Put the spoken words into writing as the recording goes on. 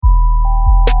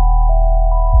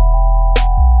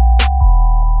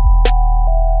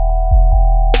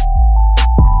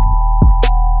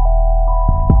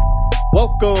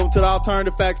to the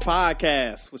Alternative Facts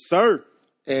Podcast with Sir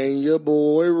and your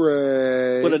boy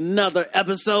Ray with another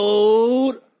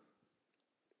episode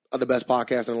of the best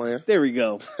podcast in the land. There we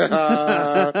go.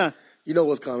 You know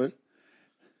what's coming.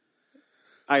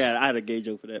 I had a gay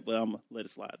joke for that, but I'm gonna let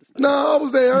it slide this time. No, I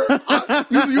was there.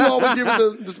 You always give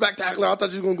it the spectacular. I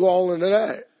thought you were gonna go all into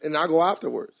that, and I go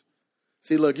afterwards.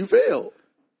 See, look, you failed.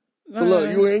 So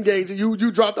look, you engaged.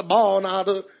 You dropped the ball, and I had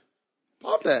to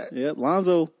pop that. Yep,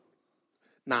 Lonzo.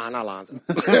 Nah, not Lonzo.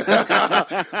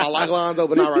 I like Lonzo,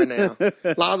 but not right now.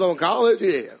 Lonzo in college,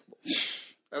 yeah.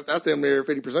 That's damn near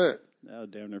 50%. That was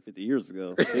damn near 50 years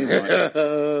ago.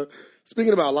 Like.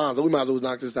 Speaking about Lonzo, we might as well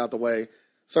knock this out the way.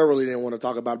 Sir really didn't want to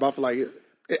talk about it, but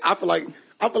I feel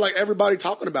like everybody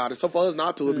talking about it. So for us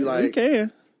not to, it'd be like,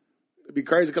 it'd be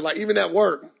crazy because like even at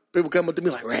work, people come up to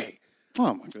me like, Ray,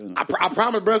 oh my goodness, I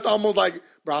promise, bro. It's almost like,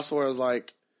 bro, I swear it's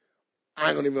like, I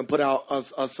ain't gonna even put out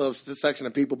a subsection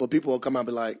of people, but people will come out and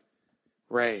be like,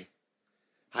 Ray,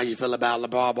 how you feel about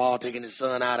LeVar Ball taking his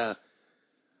son out of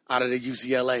the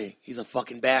UCLA? He's a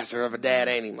fucking bastard of a dad,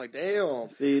 ain't he? I'm like, damn.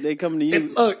 See, they come to you.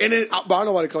 And look, and then but I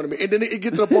know why they come to me. And then it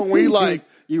gets to the point where he like,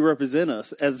 you represent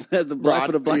us as the black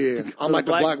for the black. Yeah, I'm like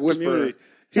the black whisperer.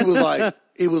 He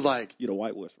was like, you're the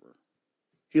white whisperer.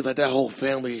 He's like, that whole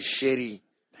family is shitty.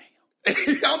 Damn.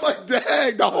 I'm like,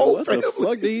 dang, the whole what family. What the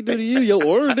fuck did he do to you? Your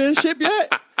order didn't ship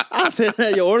yet? I said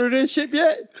that your order didn't ship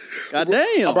yet? God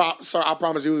damn. Sir, I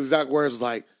promise you, his exact words was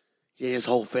like, yeah, his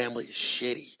whole family is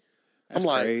shitty. That's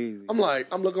crazy. I'm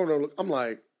looking around, I'm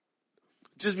like,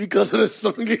 just because of the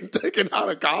son getting taken out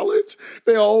of college,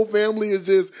 their whole family is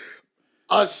just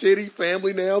a shitty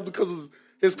family now because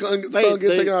his son getting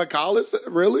taken out of college?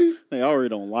 Really? They already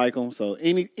don't like him, so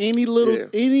anything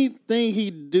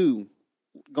he do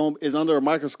is under a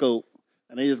microscope,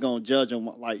 and they just gonna judge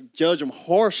him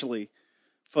harshly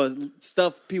for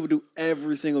stuff people do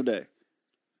every single day.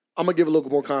 I'm gonna give a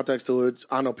little more context to it.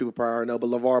 I know people probably already know, but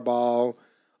LeVar Ball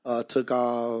took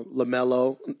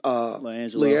LiAngelo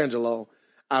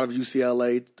out of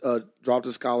UCLA, dropped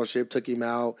his scholarship, took him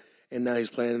out, and now he's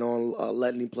planning on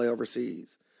letting him play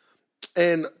overseas.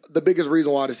 And the biggest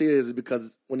reason why this is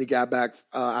because when he got back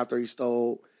after he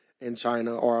stole in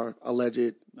China or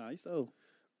alleged. Nah, he stole.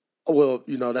 Well,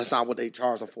 that's not what they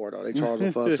charged him for, though. They charged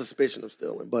him for suspicion of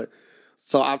stealing. But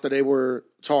so after they were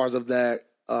charged of that,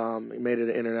 he made it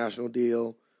an international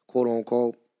deal, quote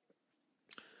unquote.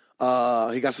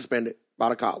 He got suspended by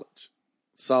the college.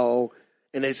 So,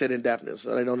 and they said indefinite,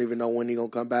 so they don't even know when he's going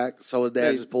to come back. So his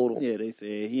dad just pulled him. Yeah, they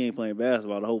said he ain't playing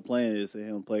basketball. The whole plan is for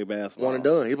him to play basketball. One and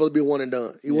done. He's supposed to be one and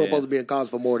done. He wasn't supposed to be in college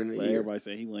for more than a year. Everybody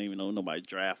said he wasn't even on nobody's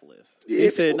draft list. Yeah, he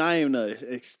said, not even an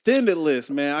extended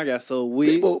list, man. I got so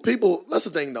weak. People, that's the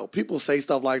thing, though. People say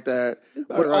stuff like that.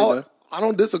 But right, I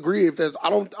don't disagree if that's,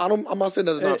 I'm not saying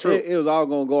that's not true. It was all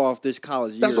going to go off this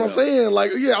college year. That's what I'm saying.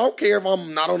 Like, yeah, I don't care if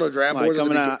I'm not on the draft board.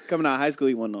 Coming out of high school,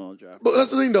 he wasn't on the draft board. But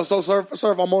that's the thing, though. So, sir, if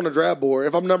I'm on the draft board,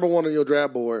 if I'm number one on your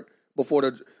draft board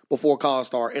before college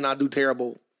start, and I do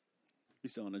terrible. You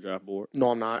still on the draft board?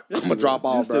 No, I'm not. I'm going to drop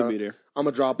off, bro. You'll still be there. I'm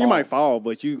going to drop off. You might fall,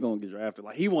 but you going to get drafted.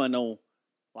 Like, he wasn't on,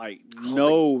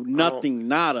 nothing,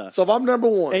 nada. So, if I'm number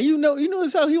one. And you know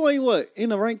as hell, he wasn't, in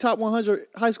the ranked top 100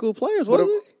 high school players, was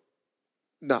he?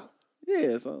 No.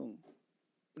 Yeah, so.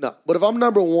 No. But if I'm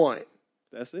number one.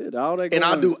 That's it. All that. And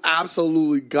I do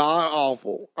absolutely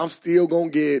god-awful, I'm still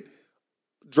going to get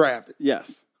drafted.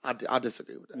 Yes. I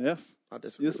disagree with that. Yes. I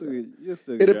disagree with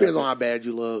that. It depends on how bad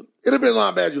you look. It depends on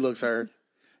how bad you look, sir.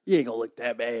 You ain't going to look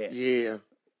that bad. Yeah,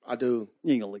 I do.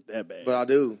 You ain't going to look that bad. But I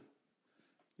do.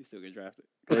 You still get drafted.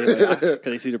 Because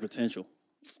they see the potential.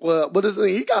 Well, but this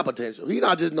thing, he got potential. He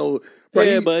not just know.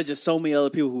 But just so many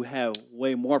other people who have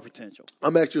way more potential.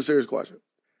 I'm asking you a serious question.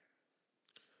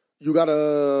 You got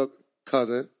a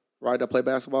cousin, right, that play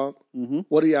basketball? Mm-hmm.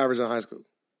 What do you average in high school?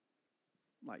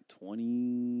 Like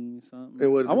 20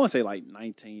 something. I want to say like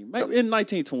 19. Maybe in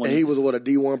 19, 20. And he was a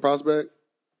D1 prospect?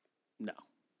 No.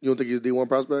 You don't think he was a D1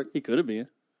 prospect? He could have been.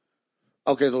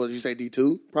 Okay, so did you say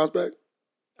D2 prospect?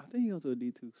 I think he goes to a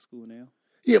D2 school now.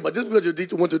 Yeah, but just because you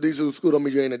went to a D2 school don't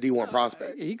mean you ain't a D1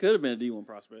 prospect. He could have been a D1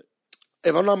 prospect.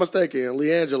 If I'm not mistaken,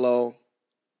 LiAngelo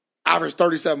averaged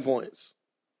 37 points.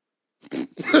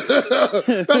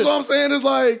 That's what I'm saying. It's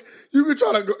like, you can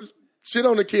try to shit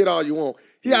on the kid all you want.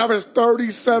 He averaged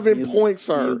 37 points,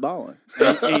 sir. He was balling.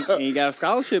 And he got a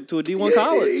scholarship to a D1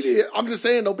 college. He did. I'm just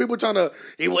saying, though, people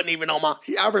he wasn't even on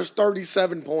he averaged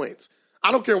 37 points.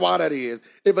 I don't care why that is.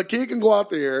 If a kid can go out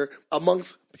there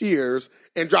amongst peers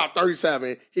and drop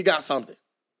 37, he got something.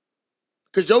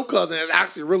 Because your cousin is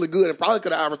actually really good and probably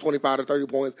could have averaged 25 to 30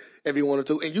 points if he wanted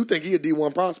to, and you think he a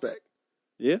D1 prospect.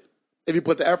 Yeah. If you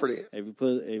put the effort in.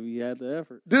 If you had the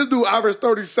effort. This dude averaged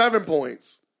 37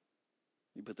 points.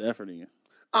 You put the effort in.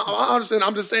 I understand.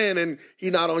 I'm just saying, and he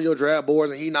not on your draft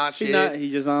boards, and he not shit. He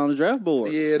just not on the draft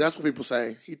boards. Yeah, that's what people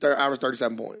say. He averaged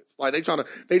 37 points. Like they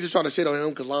just trying to shit on him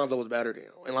because Lonzo was better than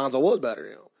him, and Lonzo was better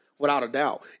than him without a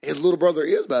doubt. And his little brother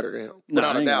is better than him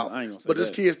without a doubt. But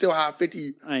this kid still had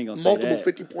 50 multiple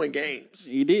 50-point games.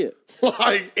 He did.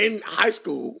 Like in high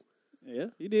school. Yeah,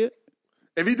 he did.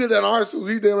 If he did that in high school,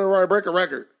 he didn't break a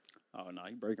record. Oh no,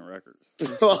 he breaking records.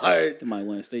 Like he might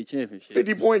win a state championship.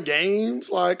 50-point games,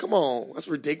 like come on, that's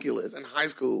ridiculous. In high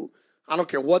school, I don't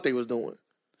care what they was doing.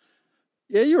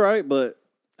 Yeah, you're right, but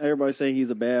everybody say he's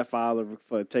a bad father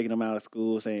for taking him out of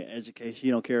school, saying education. He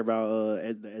don't care about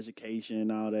the education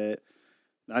and all that.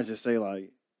 And I just say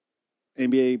like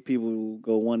NBA people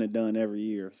go one and done every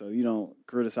year, so you don't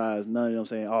criticize none of them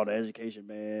saying, "Oh, the education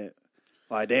bad."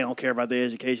 Like they don't care about the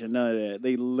education, none of that.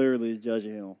 They literally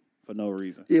judging him for no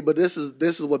reason. Yeah, but this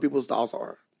is what people's thoughts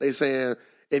are. They saying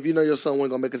if you know your son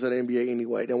wasn't gonna make it to the NBA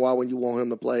anyway, then why wouldn't you want him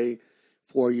to play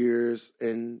 4 years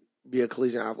and be a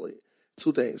collegiate athlete?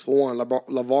 Two things. For one,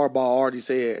 LeVar Ball already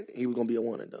said he was gonna be a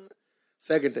one and done.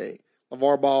 Second thing,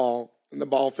 LeVar Ball and the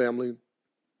Ball family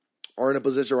are in a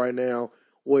position right now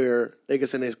where they can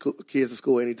send their kids to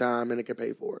school anytime and they can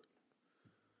pay for it.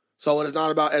 So it's not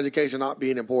about education not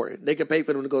being important. They can pay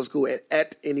for them to go to school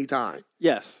at any time.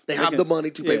 Yes. They have the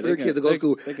money to pay for their kids to go to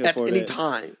school at any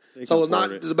time. So it's not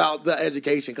just about the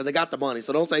education because they got the money.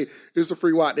 So don't say it's a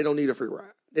free ride. They don't need a free ride.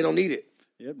 They don't need it.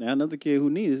 Yep. Now another kid who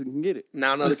needs it can get it.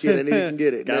 Now another kid that needs it can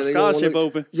get it. Got a scholarship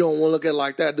open. You don't want to look at it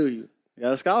like that, do you?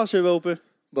 Got a scholarship open.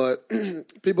 But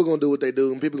people going to do what they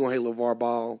do, and people going to hate LeVar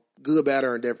Ball. Good, bad,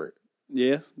 or indifferent.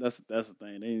 Yeah, that's the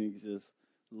thing. They need to just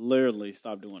literally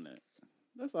stop doing that.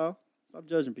 That's all. Stop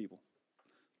judging people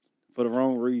for the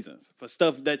wrong reasons. For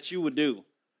stuff that you would do.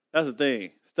 That's the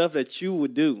thing. Stuff that you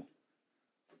would do.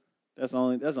 That's the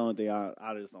only thing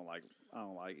I just don't like. I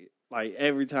don't like it. Like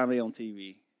every time they on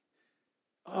TV.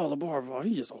 Oh, LeVar Ball,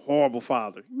 he's just a horrible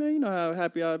father. Man, you know how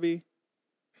happy I'd be.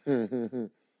 Yeah,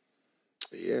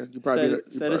 you probably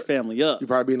set his family up. You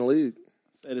probably be in the league.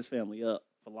 Set his family up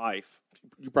for life.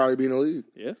 You probably be in the league.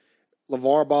 Yeah.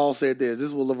 LeVar Ball said this. This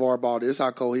is what LeVar Ball did. This is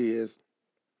how cold he is.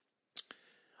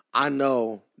 I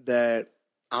know that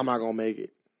I'm not going to make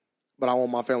it, but I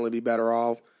want my family to be better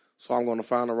off, so I'm going to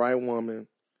find the right woman,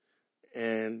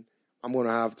 and I'm going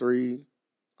to have 3.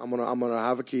 I'm going to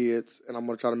have kids, and I'm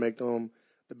going to try to make them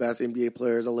the best NBA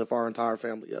players and lift our entire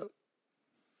family up.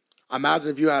 Imagine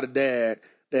if you had a dad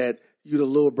that you the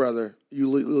little brother, you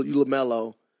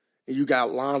LaMelo, and you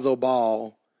got Lonzo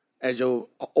Ball as your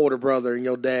older brother, and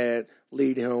your dad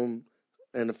lead him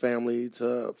and the family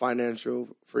to financial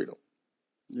freedom.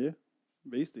 Yeah,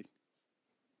 beastie.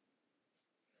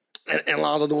 And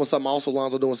Lonzo doing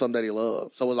something that he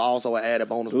loves. So it's also an added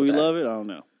bonus. Do he love it? I don't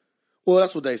know. Well,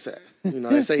 that's what they say. You know,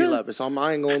 they say he love it. So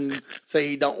I ain't going to say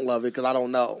he don't love it because I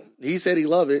don't know. He said he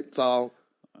love it, so.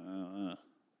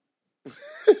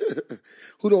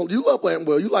 Who don't? You love playing,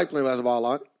 well, you like playing basketball a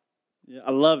lot. Yeah,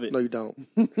 I love it. No, you don't.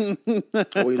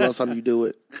 Well, you love something, you do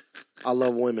it. I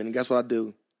love women, and guess what I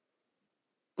do?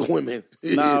 Women.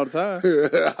 Not all the time.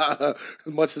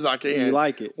 As much as I can. You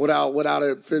like it. Without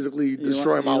it physically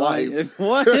destroying my life.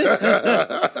 What?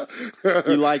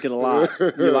 You like it a lot.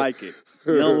 You like it.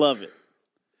 You don't love it.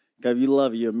 Because if you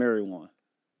love it, you'll marry one.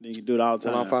 Then you can do it all the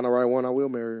time. When I find the right one, I will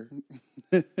marry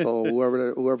her. So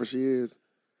whoever she is.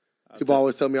 People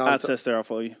always tell me all the time. I'll test her out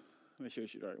for you. Make sure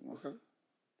she's the right one. Okay.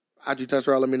 After you test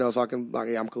her out, let me know so I can, like,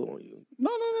 yeah, I'm cool on you. No.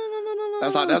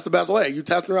 That's the best way. You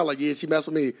test her out, like, yeah, she messed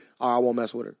with me. I won't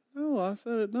mess with her. No, I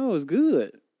said it. No, it's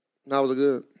good. How was it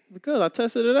good? Because I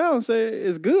tested it out and said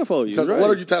it's good for you. What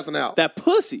are you testing out? That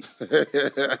pussy.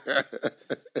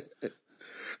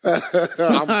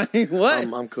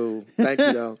 What? I'm cool. Thank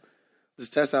you, though.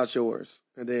 Just test out yours.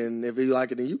 And then if you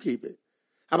like it, then you keep it.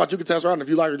 How about you can test her out, and if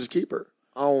you like her, just keep her.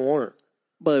 I don't want her.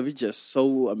 But if it's just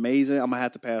so amazing, I'm going to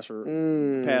have to pass her up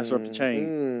the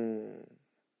chain.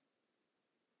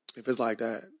 If it's like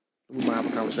that, we might have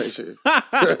a conversation.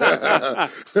 Gotta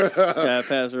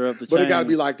pass her up the chain. But it gotta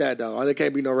be like that, though. It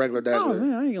can't be no regular daggler. Oh,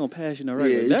 man, I ain't gonna pass you no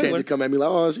regular daggler. Yeah, you can't just come at me like,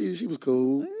 oh, she was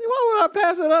cool. Why would I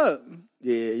pass it up?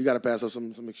 Yeah, you gotta pass up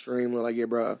some extreme, like, yeah,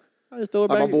 bro. I just throw it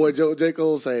like back. My boy J.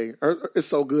 Cole say, it's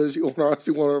so good, she want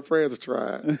her friends to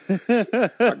try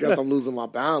it. I guess I'm losing my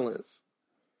balance.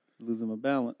 Losing my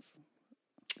balance.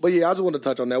 But yeah, I just want to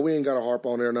touch on that. We ain't got a harp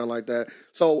on there or nothing like that.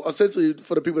 So essentially,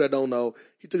 for the people that don't know,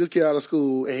 he took his kid out of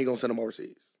school and he gonna send him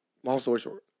overseas. Long story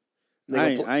short. I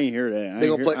ain't hear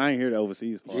that. I ain't hear the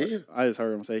overseas part. Yeah. I just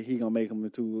heard him say he gonna make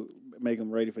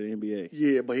him ready for the NBA.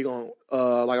 Yeah, but he gonna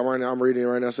like I'm reading it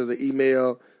right now. It says the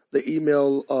email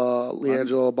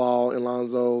Leandro Ball and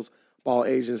Lonzo's Ball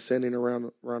agents sending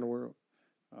around the world.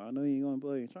 I know he ain't gonna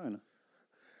play in China.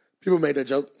 People made that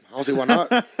joke. I don't see why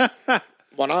not.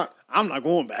 Why not? I'm not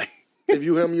going back. If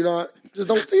you him, you're not. Just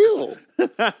don't steal.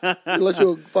 Unless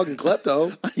you're a fucking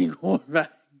klepto. I ain't going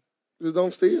back. Just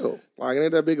don't steal. Like, it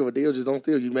ain't that big of a deal. Just don't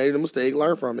steal. You made a mistake.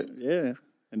 Learn from it. Yeah.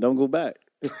 And don't go back.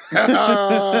 I'm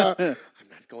not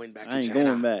going back to China. I ain't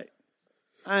going back.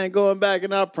 I ain't going back,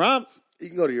 and I promise. You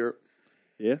can go to Europe.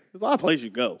 Yeah. There's a lot of places you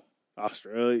go.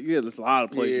 Australia. Yeah, there's a lot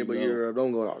of places. Yeah, but Europe.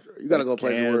 Don't go to Australia. You got to go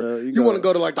places where you want to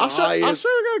go to like the highest.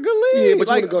 Australia got a good league. Yeah, but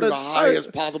you want to go to the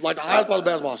highest possible. Like the highest possible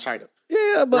basketball is China.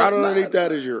 Yeah, but right underneath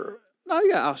that is Europe. No,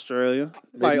 you got Australia.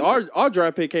 Maybe. Like our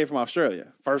draft pick came from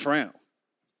Australia, first round.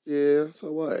 Yeah,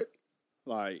 so what?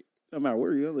 Like, no matter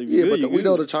where you go. Yeah, but we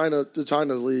know the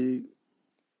China's league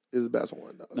is the best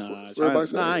one. Though. Nah,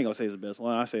 I ain't gonna say it's the best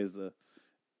one. I say it's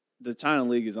the China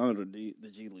league is under the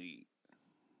G League.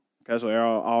 That's where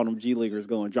all them G Leaguers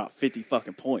go and drop 50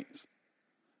 fucking points.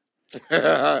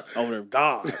 Over their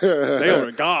gods. They over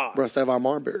their gods. Bro, Stephon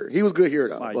Marbury. He was good here,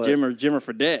 though. Like Jimmer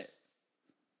Fredette.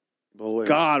 Boy.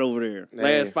 God over there. Nah.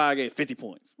 Last 5 games, 50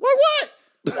 points. What?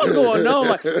 What's going on?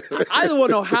 Like, I don't want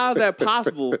to know how that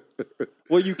possible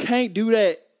where you can't do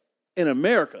that in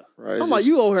America. Right, I'm like,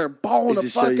 you over here balling the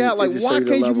fuck out. Like, why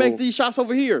can't you make these shots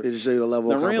over here? They just show you the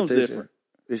level of competition. Different.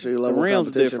 They show you the level of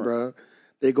competition, bro.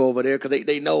 They go over there because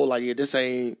they know, like, yeah, this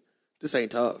ain't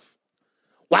tough.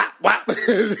 Wow.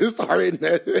 Just start hitting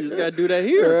that. You just gotta do that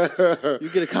here. You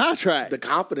get a contract. The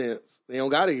confidence. They don't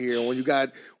got it here. When you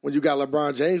got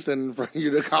LeBron James standing in front of you,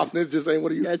 the confidence just ain't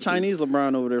what it used to be. Chinese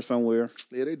LeBron over there somewhere.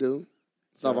 Yeah, they do.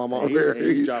 Stephon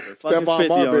Marbury. Stephon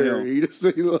Marbury. He just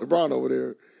sees LeBron over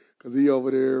there because he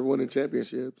over there winning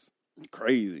championships.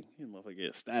 Crazy. He motherfucker get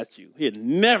a statue. He'd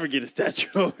never get a statue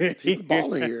over here. He's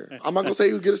balling here. I'm not gonna say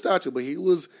he would get a statue, but he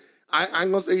was. I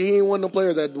ain't gonna say he ain't one of the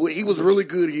players that he was really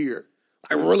good here.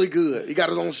 Like, really good. He got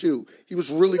his own shoe. He was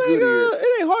really good here.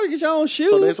 It ain't hard to get your own shoe.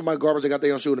 So there's somebody garbage that got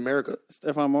their own shoe in America.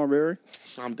 Stephon Marbury.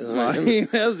 I'm done.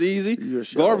 That's easy.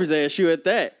 Garbage ass shoe at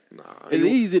that. Nah, it's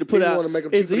easy to put out.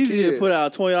 It's easy to put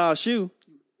out a $20 shoe.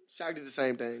 Shaq did the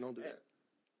same thing. Don't do that.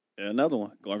 And another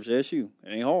one. Garbage ass shoe. It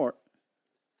ain't hard.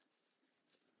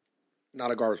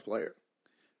 Not a garbage player.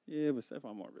 Yeah, but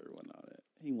Stephon Marbury wasn't all that.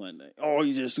 He wasn't that. Oh,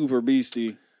 he's just super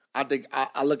beastie. I think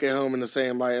I look at him in the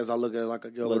same light as I look at like a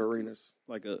Gilbert Arenas.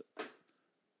 Like a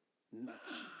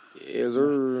yes,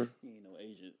 sir. He ain't no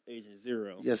agent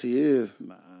zero. Yes, he is.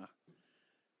 Nah,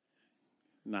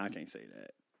 I can't say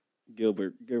that.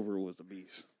 Gilbert was a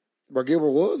beast. But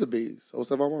Gilbert was a beast. So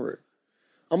what's up, I'm already.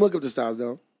 I'm looking up the styles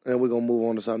though, and we're gonna move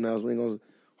on to something else. We ain't gonna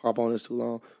harp on this too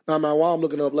long. Now, man, while I'm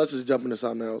looking up, let's just jump into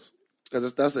something else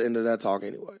because that's the end of that talk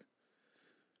anyway.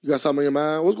 You got something in your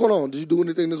mind? What's going on? Did you do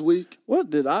anything this week?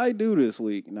 What did I do this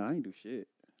week? No, I ain't do shit.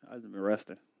 I just been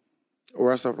resting.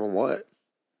 Resting from what?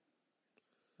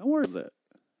 Don't worry about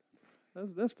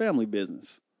that. That's family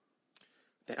business.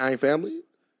 I ain't family?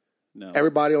 No.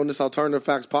 Everybody on this Alternative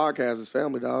Facts podcast is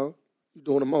family, dog. You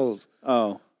doing the most.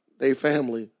 Oh. They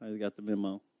family. I just got the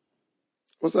memo.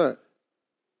 What's that?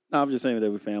 No, I'm just saying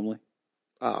that we're family.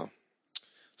 Oh.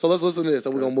 So let's listen to this,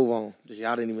 and we're going to move on.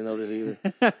 Y'all didn't even know this either.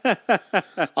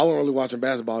 I wasn't really watching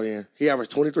basketball then. He averaged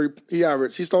 23. He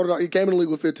started out, he came in the league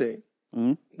with 15.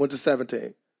 Mm-hmm. Went to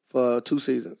 17 for 2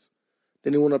 seasons.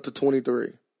 Then he went up to 23.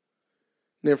 And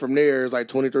then from there, it's like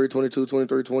 23, 22,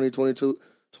 23, 20, 22,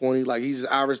 20. Like, he just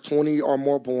averaged 20 or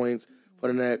more points for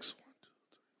the next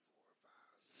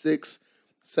 6,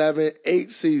 7,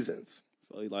 8 seasons.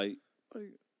 So he like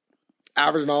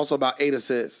averaging also about 8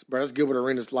 assists. Bro, that's Gilbert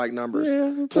Arenas-like numbers.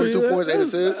 Yeah, 22 points, 8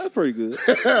 assists. That's pretty good.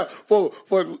 for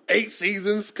 8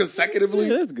 seasons consecutively.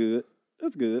 Yeah, that's good.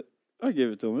 That's good. I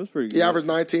give it to him. That's pretty good. He averaged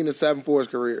 19 and 7 for his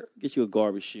career. Get you a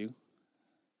garbage shoe.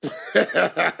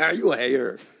 You a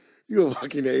hater. You a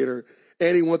fucking hater.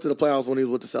 And he went to the playoffs when he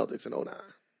was with the Celtics in 09.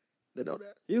 They know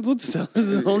that. He was with the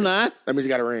Celtics in 09? That means he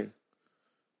got a ring.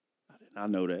 I did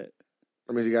not know that.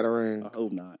 That means he got a ring. I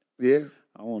hope not. Yeah.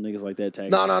 I don't want niggas like that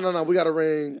tagging. No. We got a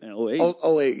ring. In 08?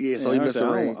 08, yeah. So he missed a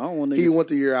ring. I don't want niggas, he went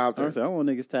the year after. I don't want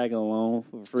niggas tagging along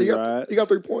for free ride. He got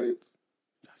 3 points.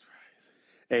 That's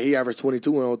right. Hey, he averaged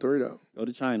 22 in 03, though. Go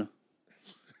to China.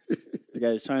 You got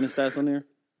his China stats on there?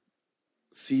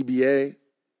 CBA.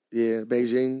 Yeah,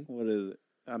 Beijing. What is it?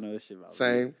 I know this shit about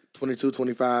same. 22,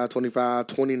 25, 25,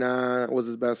 29 was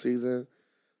his best season.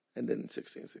 And then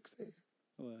 16.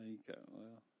 Well,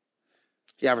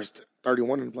 he averaged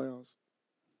 31 in the playoffs.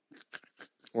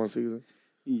 1 season.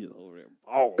 He's just over there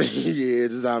balling. Yeah,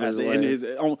 just out of his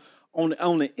way.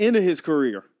 On the end of his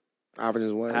career. Out of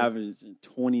his way. Averaging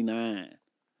 29.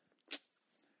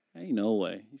 Ain't no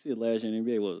way. You see it last year in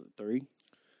the NBA, what was it, 3?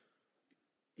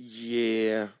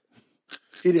 Yeah.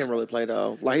 He didn't really play,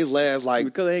 though. Like, his last,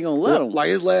 because they ain't going to let him. Like,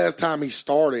 his last time he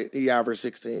started, he averaged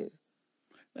 16.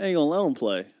 They ain't going to let him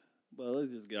play. But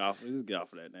let's just get off of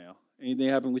that now. Anything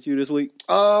happen with you this week?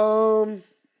 Okay,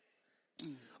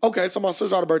 so my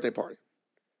sister had a birthday party.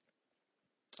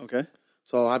 Okay.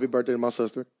 So, happy birthday to my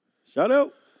sister. Shout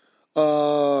out.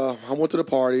 I went to the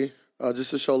party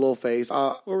just to show a little face.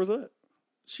 Where was that?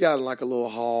 She had like a little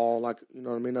hall, like, you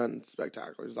know what I mean, nothing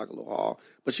spectacular, just like a little hall.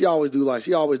 But she always do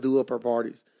up her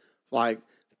parties, like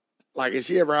if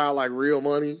she ever had like real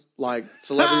money, like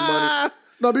celebrity money.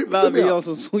 No, be on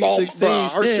some Sweet 16.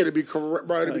 Her shit would be correct,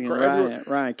 bro. It'd be crazy.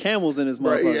 Ryan Camel's in his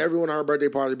motherfucker. Yeah, everyone at her birthday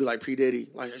party would be like P Diddy,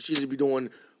 like she'd be doing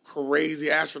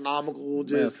crazy, astronomical,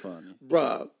 just, that's funny,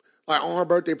 bro. Like on her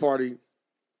birthday party,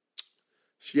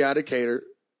 she had it catered.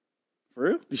 For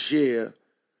real? Yeah.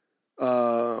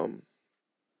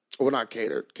 Well, not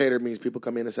catered. Catered means people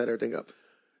come in and set everything up.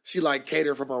 She like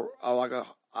catered from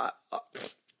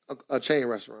a chain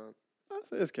restaurant. I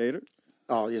say it's catered.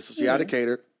 Oh yeah, so she had it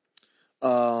catered.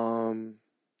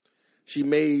 She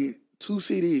made 2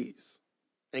 CDs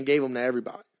and gave them to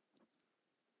everybody.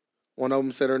 One of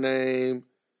them said her name,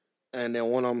 and then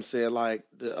one of them said like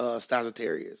the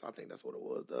Sagittarius. I think that's what it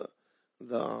was.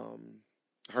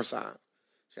 Her sign.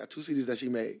 She had 2 CDs that she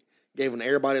made. Gave them to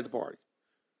everybody at the party.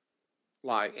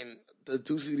 Like, and the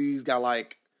 2 CDs got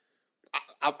like,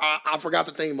 I forgot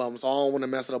the theme of them, so I don't want to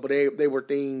mess it up. But they were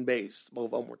theme based.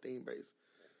 Both of them were theme based.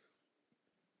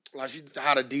 Like she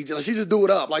had a DJ, like she just do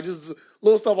it up, like just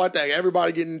little stuff like that.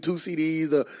 Everybody getting 2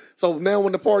 CDs. So now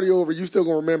when the party over, you still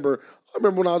gonna remember. I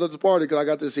remember when I was at the party because I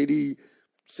got this CD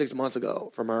 6 months ago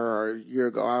from her, or a year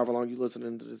ago, however long you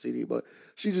listening to the CD. But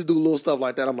she just do little stuff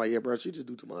like that. I'm like, yeah, bro, she just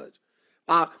do too much.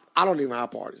 I don't even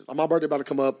have parties. My birthday about to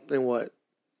come up in what?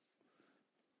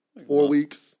 4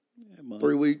 weeks?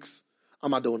 3 weeks?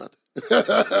 I'm not doing nothing.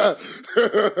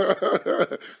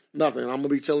 Nothing. I'm going to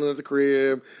be chilling at the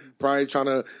crib, probably trying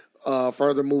to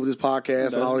further move this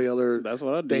podcast and all the other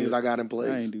things I got in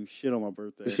place. I ain't do shit on my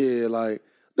birthday. Yeah, like,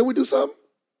 did we do something?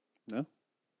 No.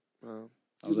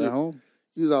 I was at home.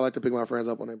 Usually I like to pick my friends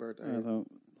up on their birthday.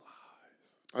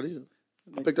 I did.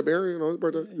 I picked up Ariel on his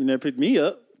birthday. You never picked me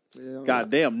up. Yeah,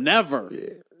 goddamn, never. Yeah.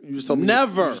 You just told me.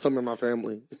 Never. You just told me my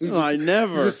family. I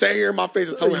never. You just sat here in my face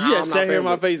and told me how I'm not family. You just sat here in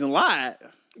my face and lied.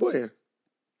 Where?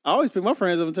 I always pick my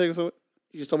friends up and take them somewhere.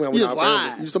 You just told me I'm not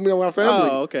family. You just told me I'm not family.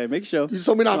 Oh, okay. Make sure. You just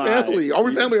told me not family. Are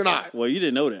we family or not? Well, you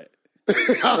didn't know that.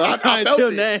 I felt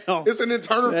until it. Now. It's an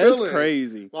internal feeling. That's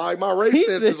crazy. Like my race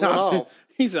senses went off.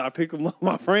 He said I pick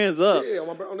my friends up. Yeah,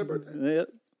 on their birthday. Yep.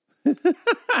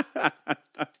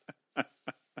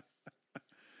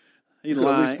 He's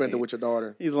lying. At least spent it with your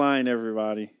daughter. He's lying to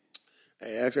everybody.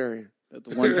 Hey, ask Arian. That's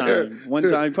the one time. One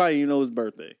time, he probably even know his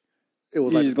birthday. It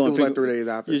was like 3 days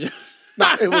after.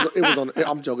 Nah, it was on.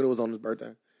 I'm joking. It was on his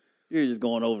birthday. You're just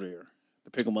going over there to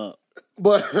pick him up.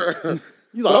 But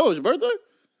you like, oh, it's your birthday?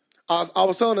 I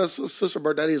was telling his sister's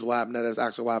birthday. That is what happened. That is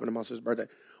actually what happened to my sister's birthday.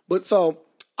 But so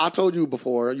I told you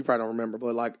before. You probably don't remember,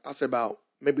 but like I said about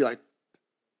maybe like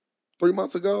 3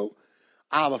 months ago.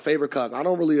 I have a favorite cousin. I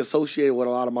don't really associate with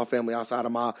a lot of my family outside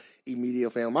of my immediate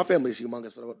family. My family is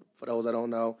humongous, for those that don't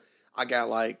know. I got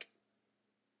like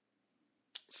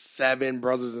 7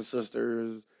 brothers and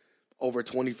sisters, over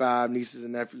 25 nieces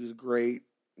and nephews, great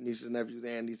nieces and nephews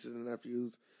and nieces and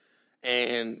nephews.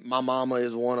 And my mama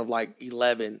is one of like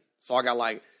 11. So I got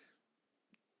like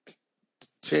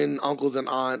 10 uncles and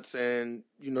aunts, and,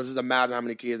 you know, just imagine how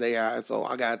many kids they had. So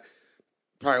I got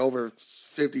probably over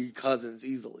 50 cousins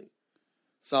easily.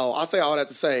 So I say all that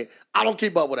to say, I don't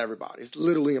keep up with everybody. It's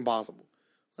literally impossible.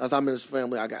 That's how many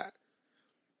family I got.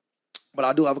 But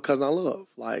I do have a cousin I love.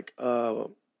 Like,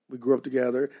 we grew up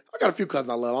together. I got a few cousins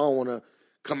I love. I don't want to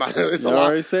come out. It's you a lot.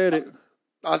 Already said it.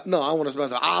 No, I want to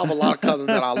specify. I have a lot of cousins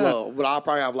that I love, but I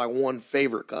probably have like one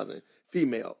favorite cousin,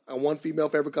 female, and one female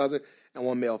favorite cousin, and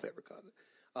one male favorite cousin.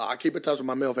 I keep in touch with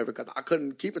my male favorite cousin. I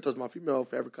couldn't keep in touch with my female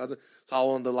favorite cousin, so I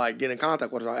wanted to like get in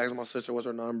contact with her. I asked my sister what's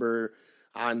her number.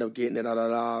 I ended up getting it. So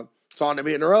I ended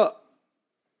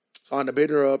up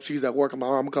hitting her up. She's at work. I'm like,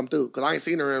 all right, I'm gonna come through because I ain't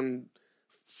seen her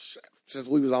since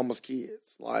we was almost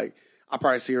kids. Like I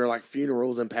probably see her like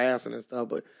funerals and passing and stuff,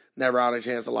 but never had a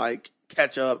chance to like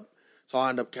catch up. So I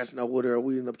ended up catching up with her.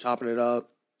 We ended up chopping it up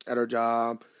at her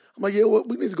job. I'm like, yeah, well,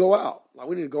 we need to go out. Like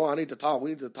we need to go out. I need to talk.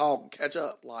 We need to talk and catch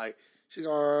up. Like she's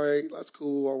all right. That's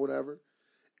cool or whatever.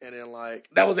 And then like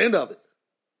that was the end of it.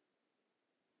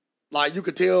 Like you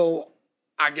could tell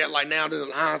I get like now in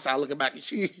hindsight looking back,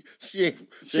 she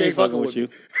ain't fucking with you.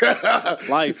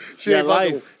 Life. She ain't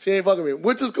fucking with me,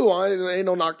 which is cool. Ain't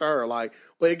no knock to her. Like,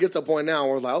 but it gets to a point now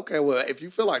where it's like, okay, well, if you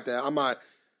feel like that, I'm like,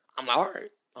 all right.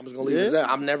 I'm just gonna leave it at that.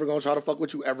 I'm never gonna try to fuck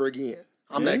with you ever again.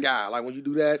 I'm that guy. Like when you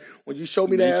do that, when you show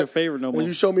me that, your favorite no more. When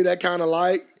you show me that kind of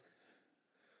like,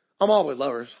 I'm always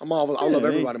lovers. I love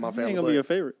everybody in my family. Ain't gonna be your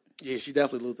favorite. Yeah, she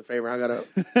definitely lose the favorite. I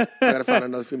gotta find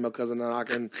another female cousin that I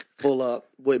can pull up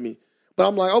with me. But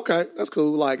I'm like, okay, that's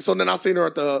cool. Like, so then I seen her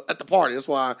at the party. That's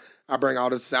why I bring all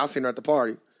this. I seen her at the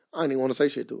party. I didn't even want to say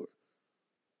shit to her.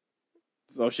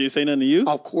 So she didn't say nothing to you?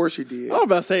 Of course she did. I was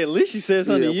about to say, at least she said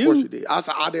something to you. Of course she did.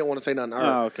 I didn't want to say nothing to her.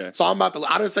 Oh, okay. So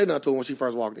I didn't say nothing to her when she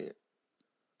first walked in.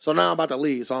 So now I'm about to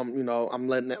leave. So I'm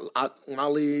letting it, when I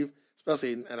leave,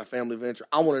 especially at a family venture,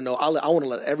 I want to know. I want to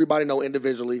let everybody know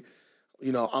individually.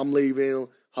 I'm leaving.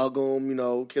 Hug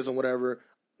them. Kiss them. Whatever.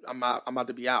 I'm about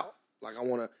to be out. Like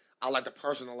I like to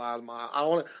personalize my. I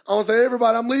want to say,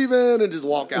 everybody, I'm leaving, and just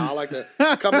walk out. I like to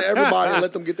come to everybody and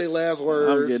let them get their last words.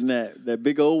 I'm getting that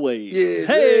big old wave. Yeah.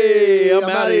 Hey, I'm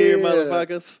out of here,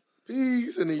 motherfuckers.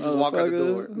 Peace, and then you just walk out the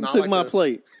door. Took my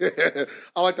plate.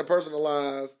 I like to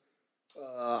personalize.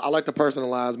 I like to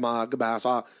personalize my goodbye. So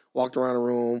I walked around the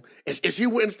room. If she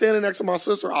wasn't standing next to my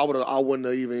sister, I wouldn't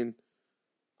have even.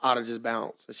 I'd have just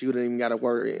bounced. She wouldn't even got a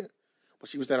word in. But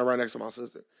she was standing right next to my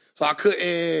sister, so I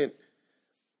couldn't.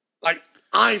 Like,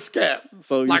 I ain't scared.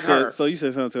 So you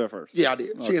said something to her first? Yeah, I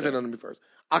did. She didn't say nothing to me first.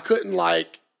 I couldn't,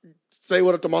 say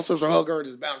what up to my sister, hug her, and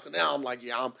just bounce. Because now I'm like,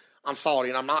 yeah, I'm salty,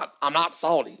 and I'm not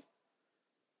salty.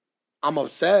 I'm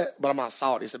upset, but I'm not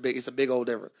salty. It's a big old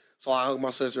difference. So I hugged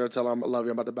my sister and tell her I love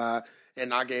you, I'm about to buy,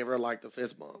 and I gave her, the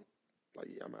fist bump. Like,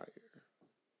 yeah, I'm out of here.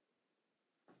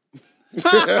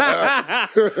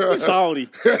 You're salty.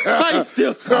 Why you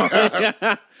still salty?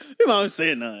 You might have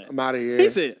said nothing. I'm out of here. He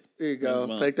said, here you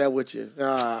go. Take that with you.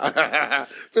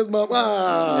 Fist bump.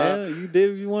 Yeah, you did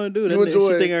what you want to do. You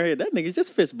enjoy she think her head. That nigga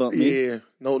just fist bumped me. Yeah.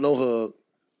 No hug.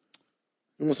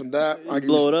 You want some that? I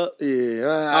blow it up? Yeah.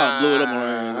 I'll blow it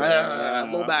up.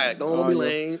 Blow back. Don't be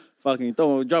lame. Fucking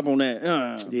drop on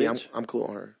that. Yeah, I'm cool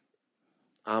on her.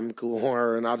 I'm cool on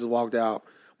her, and I just walked out.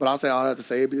 But I'll say all that to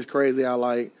say, it's crazy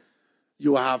how,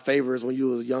 you will have favors when you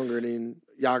was younger, and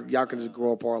y'all can just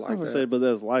grow apart like that. But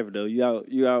that's life, though. You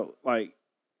out,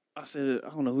 I said, I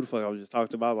don't know who the fuck I was just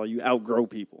talking about. You outgrow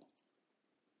people.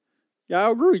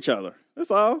 Y'all outgrew each other.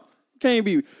 That's all.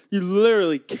 You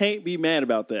literally can't be mad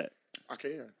about that. I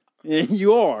can. And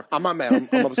you are. I'm not mad.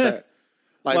 I'm upset.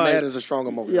 Mad is a strong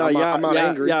emotion. I'm not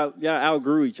angry. Y'all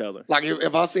outgrew each other.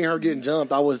 If I seen her getting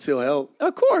jumped, I would still help.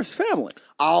 Of course, family.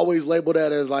 I always label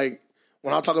that as when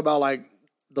I talk about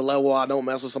the level I don't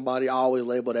mess with somebody, I always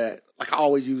label that. I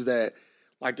always use that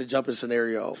the jumping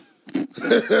scenario. That's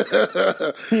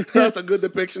a good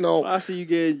depiction on. If I see you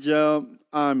get jumped,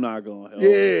 I'm not gonna help.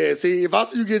 Yeah, see, if I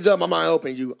see you get jumped, I'm not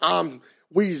helping you.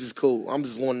 We just cool. I'm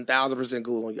just 1,000%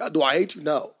 cool on you. Do I hate you?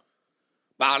 No,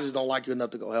 but I just don't like you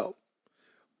enough to go help.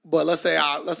 But let's say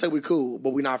we cool,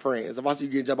 but we not friends. If I see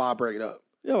you get jumped, I'll break it up.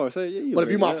 But if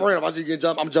you're my friend, if I see you get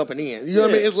jumped, I'm jumping in. You know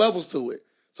what I mean? It's levels to it.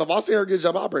 So if I see her get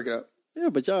jumped, I'll break it up. Yeah,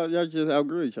 but y'all just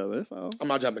outgrew each other. That's all. I'm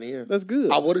not jumping in. That's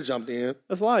good. I would have jumped in.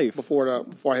 That's life. Before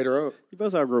I hit her up. You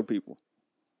supposed to outgrow people.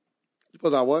 You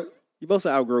supposed to what? You supposed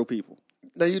to outgrow people.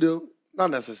 No, you do.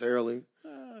 Not necessarily.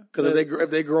 Because if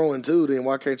they growing too, then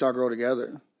why can't y'all grow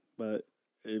together? But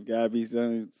it gotta be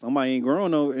somebody ain't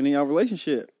growing in y'all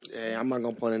relationship. Yeah, I'm not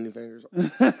gonna point any fingers.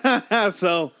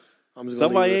 So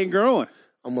somebody ain't growing.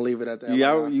 I'm gonna leave it at that.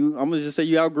 I'm gonna just say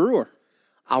you outgrew her.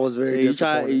 I was very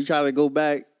disappointed. You try to go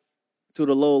back to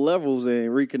the lower levels and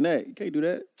reconnect. You can't do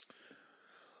that.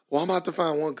 Well, I'm about to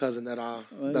find one cousin that I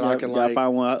can gotta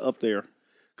find one up there.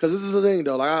 Because this is the thing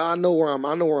though. I know where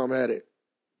I'm headed,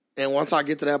 and once I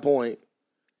get to that point,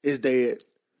 it's dead.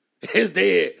 It's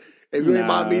dead. If you ain't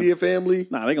my immediate family,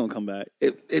 they gonna come back.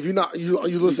 If you're not, you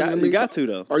listen to me. You got to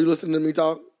though. Are you listening to me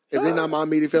talk? If they're not my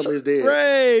immediate family, it's dead.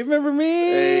 Ray, remember me?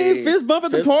 Hey, fist bump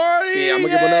at the party. Yeah, I'm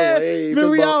gonna give another. Hey,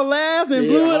 remember we all laughed and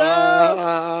blew it up.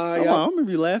 I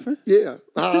remember you laughing. Yeah,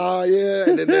 yeah.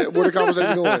 And then where the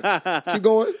conversation going? Keep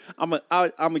going.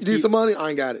 I'm you need some money? I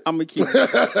ain't got it. I'm gonna keep.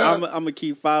 I'm gonna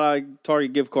keep $5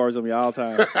 Target gift cards on me all the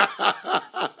time.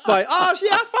 I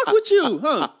fuck with you,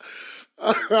 huh?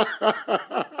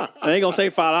 I ain't gonna say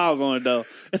 $5 on it though.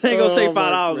 It ain't gonna say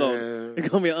 $5 on it. It's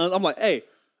gonna be. I'm like, hey.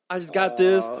 I just got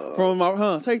this from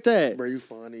my, take that. Bro, you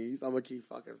funny. I'm going to keep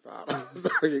fucking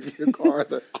 $5.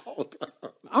 Cars at all times.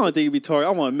 I don't think it'd be Target.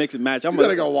 I want to mix and match. You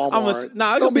gotta go Walmart.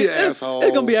 Don't be an asshole.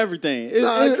 It's gonna be everything.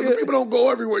 Because people don't go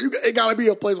everywhere. It gotta be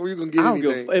a place where you can get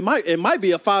anything. It might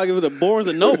be a file with the Barnes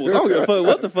and Nobles. I don't give a fuck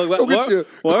what the fuck.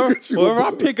 Wherever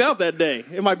I pick up that day,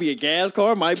 it might be a gas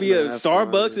car. It might be a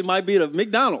Starbucks. It might be a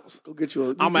McDonald's. Go get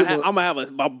you. I'm gonna have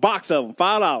a box of them.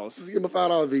 $5. Just give him a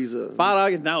 $5 Visa.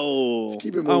 $5. No,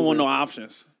 keep it moving. I don't want no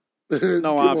options.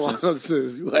 No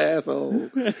options. You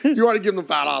asshole. You already give them $5.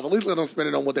 At least let them spend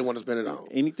it on what they want to spend it on.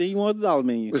 Anything you want, the dollar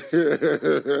menu.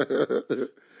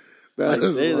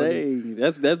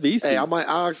 That's beastie. Hey, I'll keep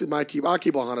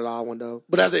a $100 one though.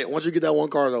 But that's it. Once you get that one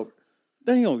card over.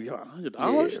 They ain't gonna get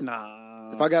 $100. Yeah.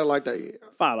 Nah. If I got it like that, yeah.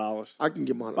 $5. I can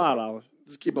get my $5.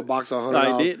 Just keep a box of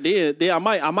 $100. Then I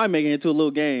might make it into a little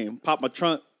game. Pop my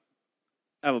trunk.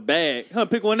 Have a bag.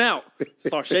 Pick one out.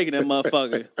 Start shaking that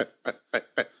motherfucker.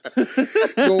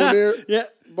 Go in there? Yeah.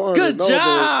 Good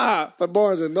job. Like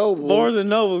Barnes and Noble. Barnes and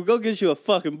Noble. Go get you a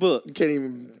fucking book. You can't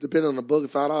even depend on the book.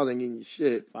 $5 ain't getting you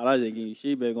shit. $5 ain't getting you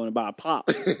shit. You better go and buy a pop.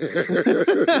 Yeah,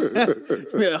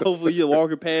 hopefully you're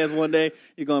walking past one day.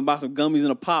 You're going to buy some gummies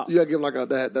and a pop. You got to give them like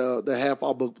the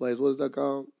half-off book place. What is that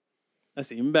called? That's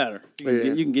even better.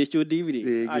 You can get you a DVD.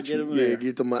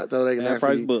 Get them so they can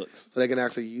price books. So they can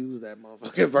actually use that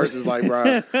motherfucker. Versus like,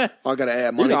 bro, I got to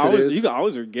add money to this. You can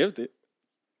always gift it.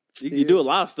 You do a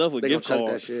lot of stuff with gift cards.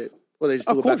 That shit. Well, they just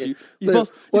threw it back in. They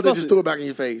just threw it back in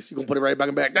your face. You gonna put it right back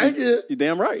and back. Thank you. You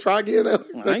damn right. Try again. I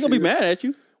ain't gonna be mad at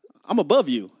you. I'm above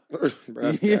you.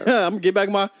 Yeah, I'm gonna get back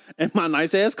in my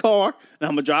nice ass car and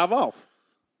I'm gonna drive off.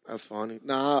 That's funny.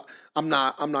 Nah, I'm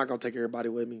not gonna take everybody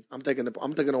with me. I'm taking the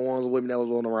ones with me that was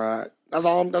on the ride. That's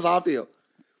how I feel.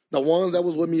 The ones that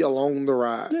was with me along the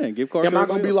ride. Yeah, gift cards. I'm not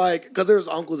gonna be like, because there's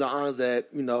uncles and aunts that,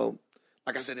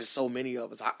 like I said, there's so many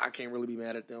of us. I can't really be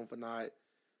mad at them for not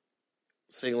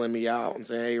singling me out and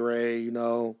saying, "Hey, Ray,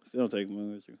 Still take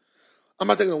them with you. I'm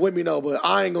not taking them with me, no, but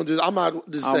I'm not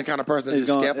just that kind of person that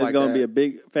just skip like that. It's going to be a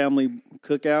big family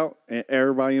cookout and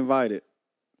everybody invited.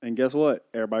 And guess what?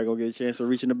 Everybody going to get a chance to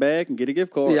reach in the bag and get a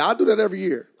gift card. Yeah, I do that every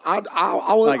year.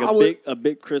 A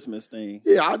big Christmas thing.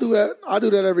 Yeah, I do that. I do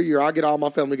that every year. I get all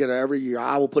my family together every year.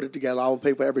 I will put it together. I will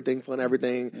pay for everything, fund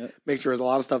everything. Yep. Make sure there's a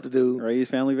lot of stuff to do. Raise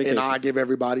family vacation. And I give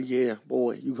everybody,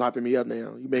 boy, you hyping me up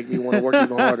now. You make me want to work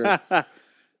even harder.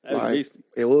 Beastie.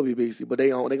 It will be beastie, but they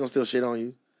gonna still shit on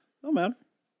you. No matter.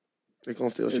 They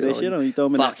gonna still shit on you. Throw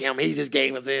them Fuck him. He just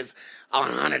gave us this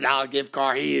 $100 gift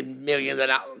card. He had millions of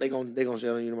dollars. They gonna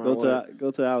shit on you tomorrow. Go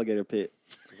to the alligator pit.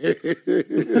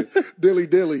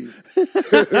 Dilly.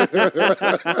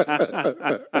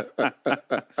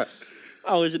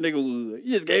 I wish a nigga would.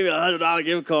 You just gave me $100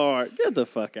 gift card. Get the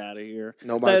fuck out of here.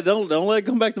 Don't let it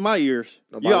come back to my ears.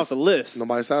 You off the list.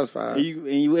 Nobody's satisfied.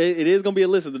 It is gonna be a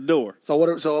list at the door. So what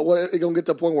it gonna get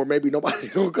to a point where maybe nobody's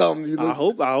gonna come? I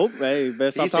hope. Hey,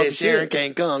 best stop talking shit. Sharon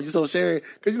can't come. You told Sharon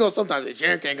because sometimes if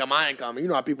Sharon can't come, I ain't coming. You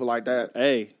know how people like that.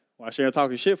 Hey, why Sharon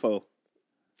talking shit for?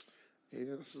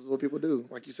 Yeah, this is what people do.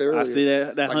 Like you said earlier. I see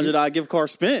that $100 gift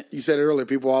card spent. You said it earlier.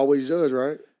 People always judge,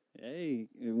 right? Hey,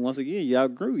 once again, you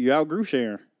outgrew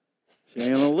Sharon. She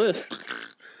ain't on the list.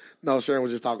 No, Sharon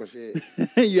was just talking shit.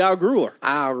 You outgrew her.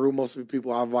 I outgrew most of the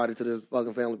people I invited to this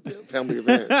fucking family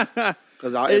event.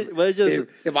 Because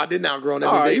if I didn't outgrow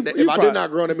them,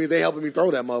 that means they helping me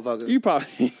throw that motherfucker. You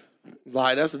probably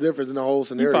like that's the difference in the whole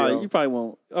scenario. You probably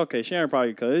won't. Okay, Sharon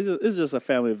probably could. It's just a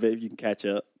family event. You can catch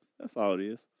up. That's all it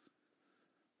is.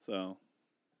 So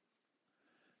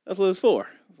that's what it's for.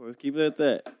 So let's keep it at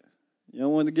that. You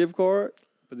don't want the gift card?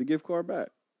 Put the gift card back.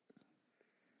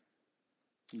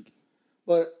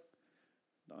 But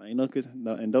and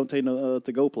don't take no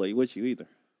to-go plate with you either.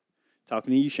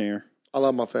 Talking to you, Sharon. I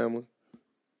love my family.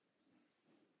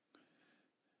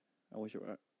 I don't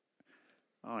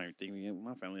even think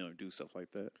my family don't do stuff like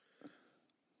that.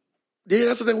 Yeah,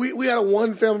 that's the thing. We had a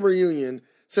one family reunion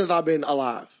since I've been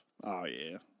alive. Oh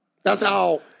yeah. That's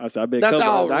how.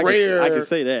 Rare. I can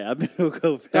say that. I've been to a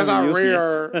couple. That's how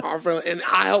rare our family, and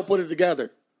I helped put it together,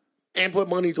 and put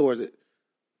money towards it.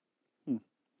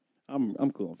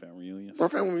 I'm cool on family reunions. Our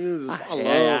family reunions, I love family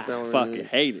reunions. I fucking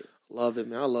hate it. Love it,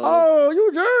 man. I love it. Oh,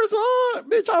 you Jersey,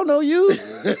 bitch! I don't know you.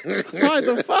 What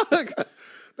the fuck?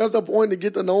 That's the point to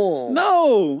get to know them.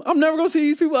 No, I'm never gonna see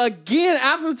these people again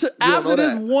after this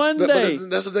one day.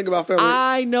 That's the thing about family.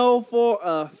 I know for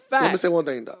a fact. Let me say one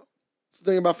thing though. The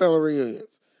thing about family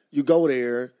reunions, you go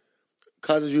there,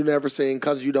 cousins you never seen,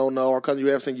 cousins you don't know, or cousins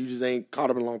you have seen, you just ain't caught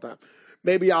up in a long time.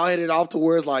 Maybe y'all hit it off to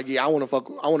where it's like, yeah, I want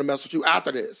to mess with you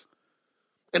after this,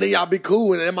 and then y'all be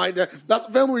cool, and it might. That's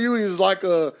family reunions is like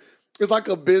It's like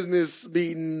a business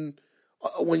meeting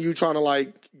when you trying to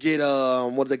like get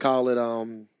what do they call it?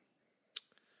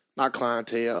 Not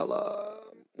clientele.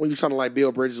 When you're trying to like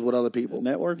build bridges with other people.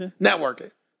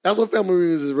 Networking. That's what family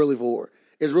reunions is really for.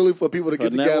 It's really for people to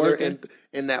get together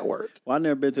and network. Well, I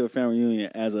never been to a family reunion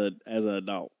as an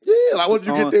adult. Yeah, like what if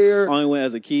you get there? I only went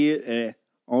as a kid, and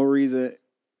only reason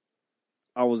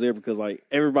I was there because like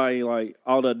everybody, like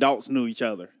all the adults knew each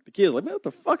other. The kids like, man, what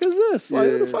the fuck is this? Like,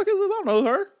 who the fuck is this? I don't know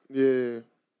her. Yeah.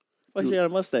 Like she had a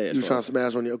mustache. You trying to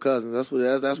smash one of your cousins? That's where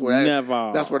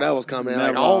that was coming. Never.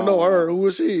 Like, I don't know her. Who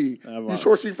is she? Never. You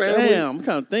sure she family? Damn, I'm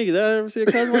kind of thinking. Did I ever see a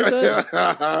cousin like that?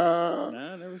 Nah,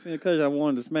 I never seen a cousin I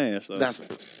wanted to smash. So.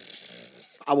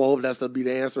 I will hope that's to be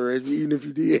the answer, even if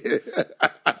you did.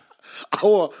 I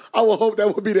will hope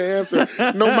that would be the answer,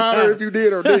 no matter if you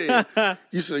did or didn't.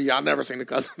 You said, "Yeah, I never seen a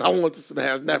cousin. I want to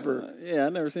smash. Never." Yeah, I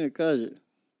never seen a cousin.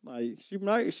 Like she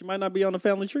might not be on the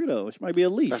family tree though. She might be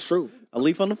a leaf. That's true. A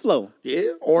leaf on the floor.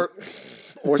 Yeah, or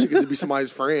she could just be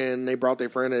somebody's friend. And they brought their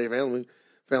friend to their family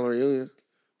reunion.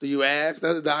 Do you ask?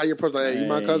 That's how your person. Hey, you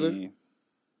my cousin?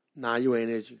 Nah, you ain't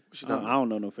itchy. I don't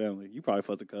know no family. You probably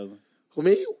fucked a cousin. Who,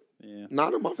 me? Yeah.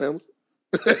 Not in my family.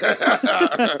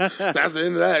 That's the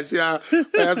end of that. See how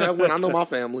fast that went? I know my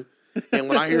family, and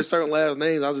when I hear certain last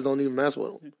names, I just don't even mess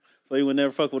with them. So you would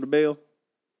never fuck with a Bell?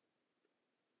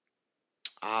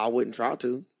 I wouldn't try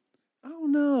to. I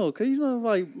don't know, cause you know,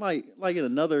 like in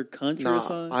another country or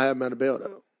something. I haven't met a Bell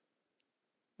though.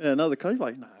 In another country,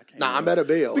 like I can't. I met a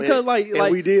Bell because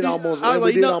and we did almost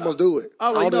do it.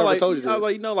 I don't know if I told you this. I was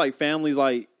like, like families,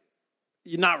 like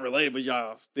you're not related, but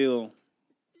y'all still.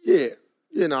 Yeah.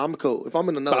 You know, I'm cool. If I'm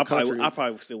in another country, I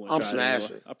probably still want to try it. I'm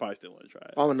smashing. I probably still want to try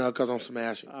it. I'm in another because I'm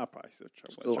smashing. I probably still try.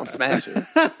 Cool. I'm smashing.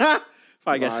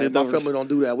 Probably got sent my family don't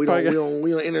do that. We don't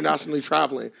internationally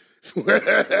traveling.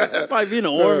 Probably be in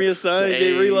the army or something,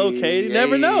 get relocated. You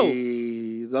never know.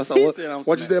 That's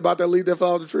what you said about that leaf that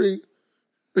fell off the tree?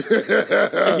 He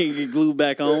can get glued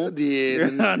back on.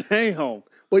 Yeah. They ain't home.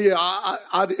 But yeah,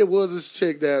 it was this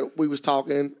chick that we was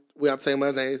talking. We got the same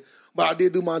last name. But I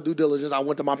did do my due diligence. I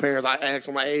went to my parents. I asked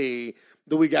them, like, hey,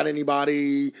 do we got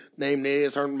anybody named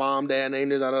this? Her mom, dad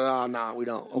named this? Nah, we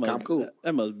don't. Okay, I'm cool.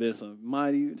 That must have been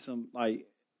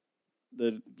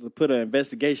to put an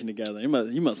investigation together. You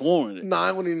must warn it. No,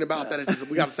 it wasn't even about that. It's just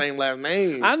we got the same last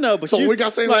name. I know, but so we got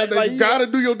the same last name. You got to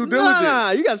do your due diligence.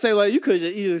 Nah, you got to say, like, you could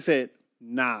just easily said,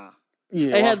 nah.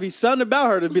 Yeah, it had to be something about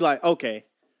her to be like, okay,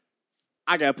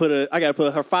 I gotta put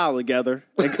her file together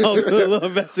and go do a little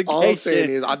investigation. All I'm saying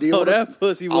is, that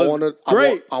pussy was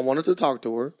great. I wanted to talk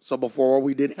to her. So before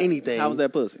we did anything, how was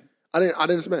that pussy? I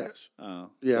didn't smash.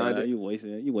 Oh, yeah, so I did. You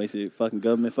wasted fucking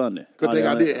government funding. Good thing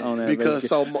I did because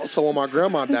so when my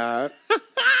grandma died,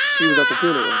 she was at the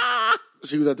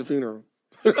funeral.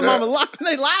 The mama lied.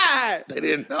 They lied. They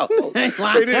didn't know. They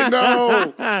didn't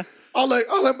know. I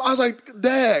was like,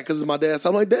 Dad, because my dad. So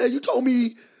I'm like, Dad, you told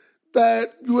me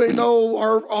that you ain't know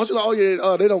her. Oh, she's like, oh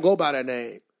yeah, they don't go by that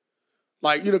name.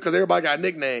 Like, you know, because everybody got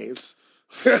nicknames.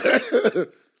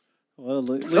 Well, at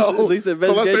least the investigation.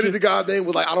 So let's say that the guy's name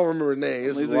was like, I don't remember his name.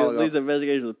 At least the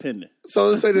investigation was pending.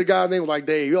 So let's say the guy's name was like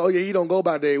Dave. Oh yeah, he don't go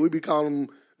by Dave. We be calling him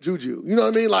Juju. You know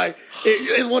what I mean? Like,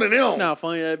 it's one of them. Not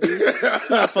funny that be.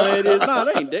 Not funny it is. Nah,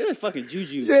 they're fucking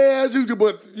Juju. Yeah, Juju.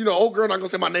 But, you know, old girl not going to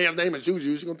say my name is Juju.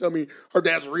 She's going to tell me her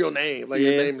dad's real name. Like,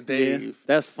 his name is Dave. Yeah,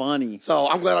 that's funny. So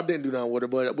I'm glad I didn't do nothing with her,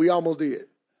 but we almost did.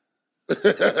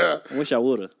 I wish I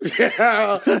would have.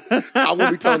 Yeah, I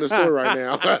wouldn't be telling the story right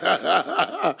now.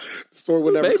 The story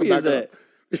would never come back up.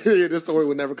 Yeah, this story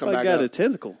would never come back up. I got a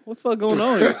tentacle. What the fuck going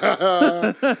on here?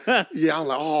 Yeah, I'm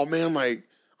like, oh man,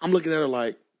 I'm looking at her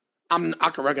like, I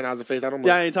can recognize the face. I don't know.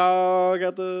 Y'all ain't talk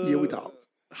got the. Yeah, we talk.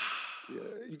 Yeah,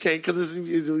 you can't because I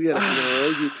need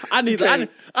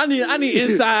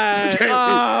inside. You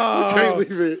can't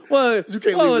leave it. What? You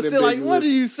can't leave it. Like, what do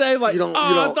you say? Like, you don't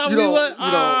even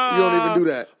do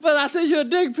that. But I sent you a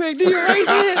dick pic. Did you erase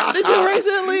it? Did you erase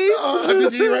it at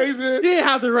least? Did you erase it? You didn't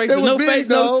have to erase it. No big, face,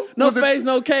 no face,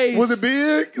 no case. Was it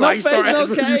big? No face, no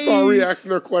case. You start reacting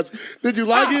to her question. Did you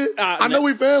like it? I know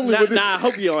we family. I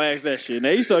hope you don't ask that shit. Now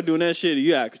you start doing that shit, and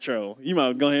you out of control. You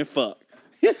might go ahead and fuck.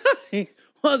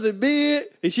 Was it big?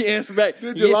 And she answered back.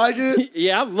 Did you like it?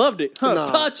 Yeah, I loved it.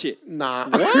 Touch it. Nah.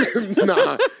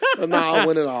 What? Nah, I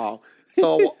went at all.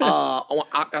 So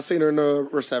I seen her in the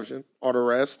reception or the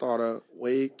rest or the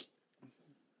wake.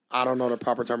 I don't know the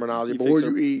proper terminology, but where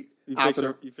you eat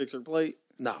after you fix her plate?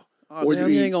 No. Oh, damn,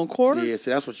 you ain't gonna quarter? Yeah,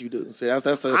 see, that's what you do. See, that's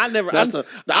the.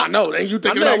 I know. And you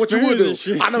thinking about what you would do.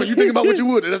 I know you thinking about what you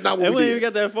would do. That's not what we did. We ain't even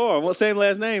got that far. What same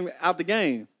last name out the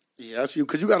game? Yeah, that's you.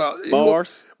 Because you got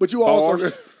bars. But you also.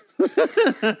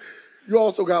 You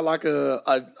also got like a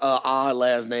odd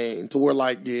last name to where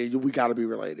like we got to be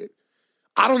related.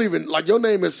 I don't even like your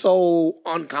name is so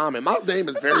uncommon. My name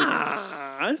is very.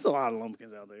 There's a lot of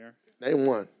lumpkins out there. Name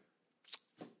one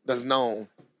that's known.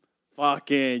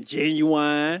 Fucking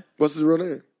Genuine. What's his real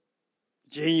name?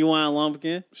 Genuine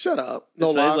Lumpkin. Shut up. No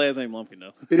His lie. last name Lumpkin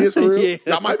though. It is for real. Yeah.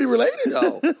 That might be related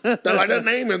though. That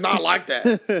name is not like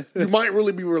that. You might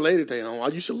really be related to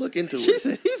him. You should look into it. He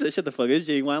said, "Shut the fuck." It's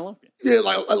Genuine Lumpkin. Yeah,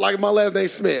 like my last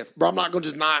name's Smith, bro. I'm not gonna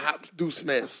just not have to do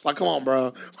Smiths. Like, come on,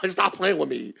 bro. Like, stop playing with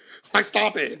me. Like,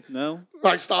 stop it. No.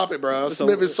 Like, stop it, bro.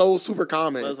 Smith is so super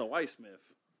common. That's a white Smith.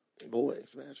 Boy,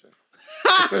 smash it.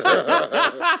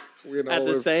 At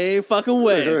the same fucking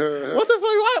way. What the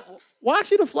fuck? Why is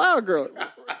she the flower girl?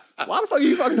 Why the fuck are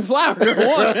you fucking the flower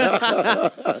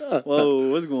girl?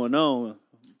 Whoa, what's going on?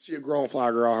 She a grown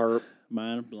flower girl, I heard.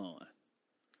 Mind blowing.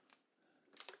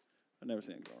 I've never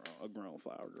seen a grown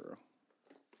flower girl.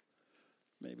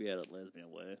 Maybe at a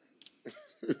lesbian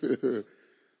wedding.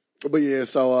 But yeah,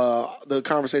 so the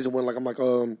conversation went like, I'm like,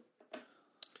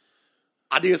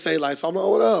 I did say like, so I'm like,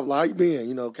 what up? Like, how you been?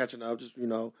 You know, catching up, just, you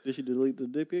know. Did she delete the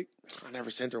dick pic? I never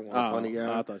sent her one. Funny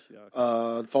guy. I thought she.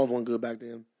 The phones weren't good back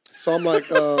then. So I'm like,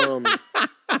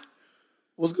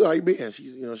 what's good? How you been?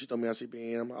 She told me how she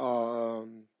been. I'm like,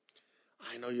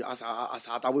 I know you. I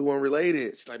thought we weren't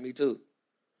related. She's like, me too.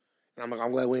 And I'm like,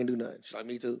 I'm glad we didn't do nothing. She's like,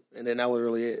 me too. And then that was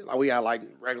really it. Like, we had like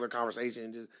regular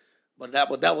conversation, but that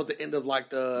was the end of like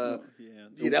that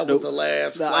was the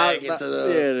last flag into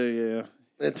the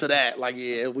into that. Like,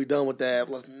 yeah, we done with that.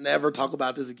 Let's never talk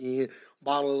about this again.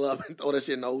 Bottle it up and throw that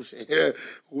shit in the ocean.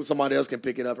 Somebody else can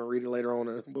pick it up and read it later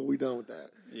on. But we done with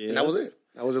that. Yeah, and that was it.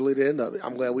 That was really the end of it.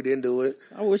 I'm glad we didn't do it.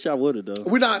 I wish I would have though.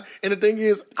 We not. And the thing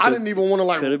is, I didn't even want to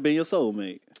like. Could have been your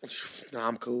soulmate. Nah,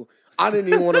 I'm cool. I didn't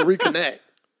even want to reconnect.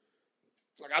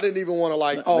 Like, I didn't even want to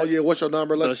like. Oh yeah, what's your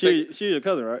number? Let's. So she your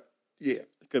cousin, right? Yeah.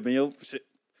 Could have been your.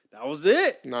 That was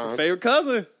it. Nah. Your favorite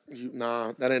cousin.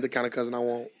 Nah, that ain't the kind of cousin I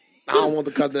want. I don't want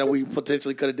the cousin that we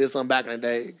potentially could have did something back in the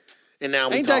day. And now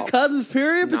we ain't talk. That cousins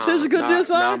period potentially could do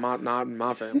something? Not in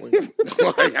my family.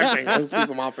 Like, I can't hump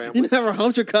people in my family. You never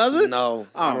humped your cousin? No.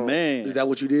 Oh, man. Is that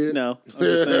what you did? No. I'm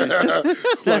just saying.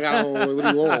 Like, I don't, what do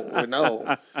you want?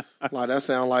 No. Like, that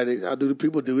sound like, do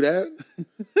people do that?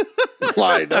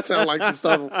 Like, that sound like some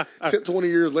stuff, 10, 20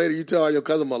 years later, you tell your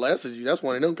cousin molested you. That's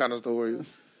one of them kind of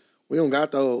stories. We don't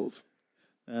got those.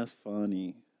 That's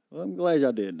funny. Well, I'm glad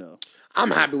y'all didn't know. I'm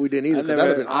happy we didn't either, because that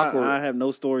would have been awkward. I have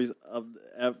no stories of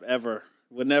ever.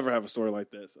 Would never have a story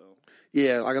like that. So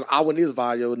yeah, like I wouldn't either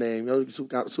violate your name. You know,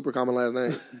 super common last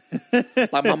name.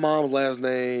 Like my mom's last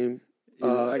name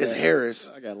is Harris.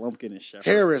 I got Lumpkin and Shepherd.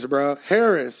 Harris, bro.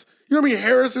 Harris. You know how many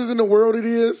Harrises in the world it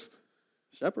is?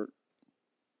 Shepherd.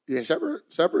 Yeah, Shepherd.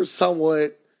 Shepherd's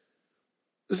somewhat.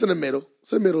 It's in the middle.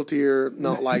 It's a middle tier.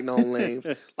 Not like known names.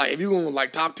 Like if you want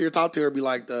like top tier would be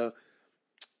like the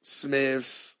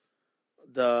Smiths.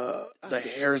 The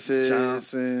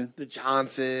Harrises, the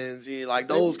Johnsons, yeah, like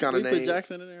those kind of names. Put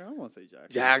Jackson in there. I don't want to say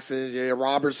Jackson. Jacksons, yeah,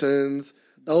 Robertsons.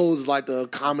 Those like the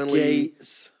commonly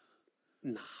Gates.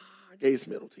 Nah, Gates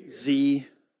middle tier. Z.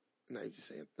 Now you just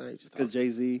saying. Now you just because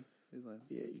Jay-Z. Like,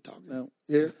 yeah, you talking. No.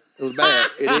 Yeah, it was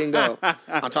bad. It didn't go.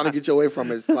 I'm trying to get you away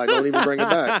from it. It's like, don't even bring it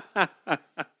back.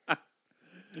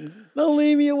 Don't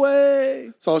leave me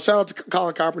away. So shout out to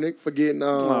Colin Kaepernick for getting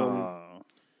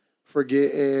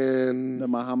the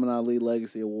Muhammad Ali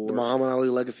Legacy Award. The Muhammad Ali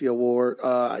Legacy Award.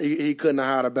 He couldn't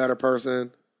have had a better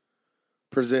person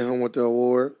present him with the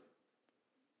award.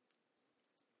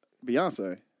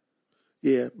 Beyonce.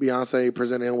 Yeah, Beyonce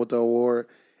presented him with the award,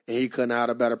 and he couldn't have had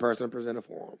a better person to present it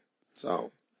for him.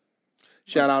 So,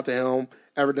 shout out to him.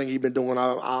 Everything he's been doing,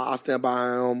 I stand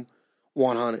by him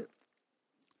 100.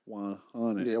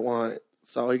 100. Yeah, 100.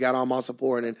 So, he got all my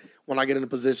support, and when I get in a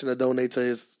position to donate to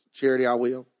his charity, I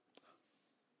will.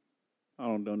 I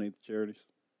don't donate to charities.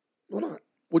 Why not?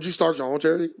 Would you start your own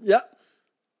charity? Yep.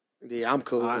 Yeah, I'm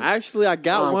cool. Actually, I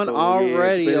got one cool.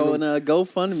 Already on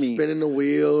GoFundMe. Spinning the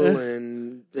wheel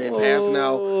and passing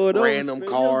out random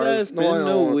cars. No, I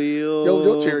don't. Wheel.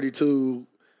 Your charity too.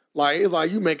 Like it's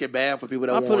like you make it bad for people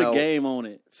that want help. I put a game on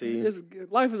it. See,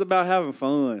 life is about having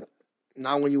fun.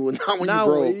 Not when you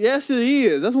broke. Yes, it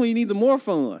is. That's when you need the more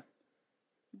fun.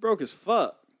 You broke as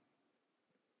fuck.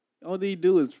 All they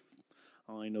do is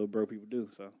I don't even know what broke people do.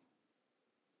 So.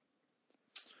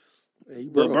 Yeah, you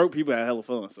broke. But broke people have hella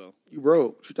fun, so. You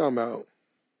broke. What you talking about?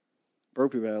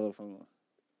 Broke people have hella fun.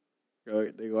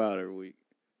 They go out every week.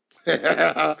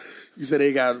 You said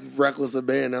they got reckless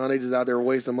abandon. Now they just out there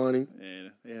wasting money. Yeah,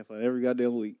 they have fun every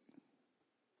goddamn week.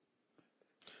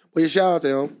 Well, you shout out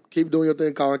to him. Keep doing your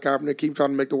thing, Colin Kaepernick. Keep trying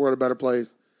to make the world a better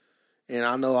place. And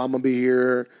I know I'm going to be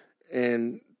here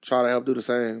and try to help do the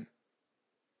same.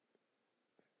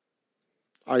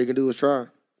 All you can do is try.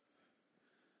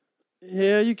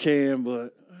 Yeah, you can,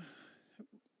 but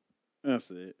that's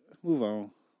it. Move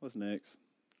on. What's next?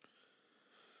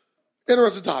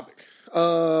 Interesting topic.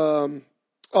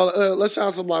 Let's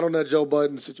shine some light on that Joe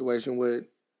Budden situation with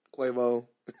Quavo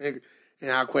and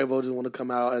how Quavo just want to come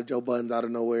out as Joe Budden's out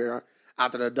of nowhere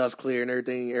after the dust cleared and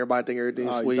everything. Everybody think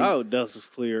everything's sweet. You thought dust was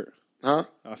cleared. Huh?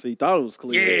 I see. You thought it was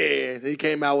clear. Yeah, he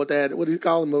came out with that. What do you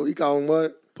call him? You call him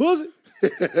what? Pussy.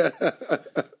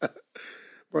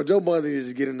 Bro, Joe Budden needs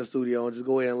to get in the studio and just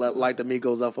go ahead and light the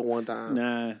Migos up for one time.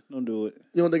 Nah, don't do it.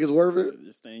 You don't think it's worth it?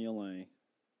 Just stay in your lane.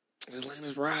 His lane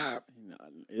is rap.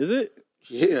 Is it?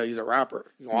 Yeah, he's a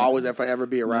rapper. He's gonna always and forever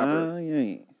be a rapper. Nah, he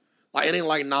ain't. Like it ain't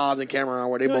like Nas and Cameron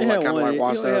where they both like kind of like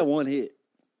washed up. He had one hit.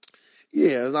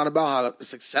 Yeah, it's not about how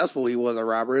successful he was a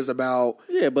rapper. It's about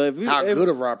but how good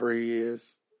of a rapper he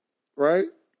is, right?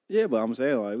 Yeah, but I'm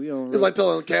saying like we don't. It's like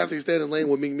telling Cassie stay in the lane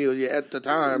with Meek Mill. Yeah, at the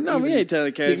time, no, we ain't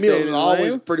telling Cassie. Meek Mill has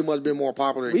always pretty much been more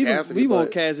popular than Cassie. We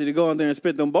want Cassie to go in there and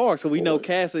spit them bars, so we know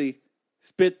Cassie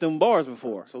spit them bars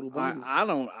before. So do I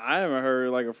haven't heard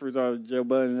like a freestyle of Joe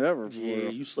Budden ever. Yeah,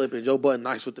 you slipping. Joe Budden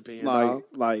nice with the pen.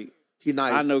 Like he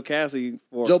nice. I know Cassie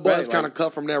for Joe Budden's kind of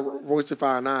cut from that Royce da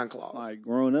 5'9" clause. Like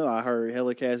growing up, I heard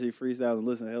Hella Cassidy freestyles and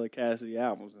listened to Hella Cassidy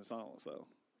albums and songs, so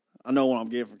I know what I'm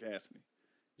getting from Cassidy.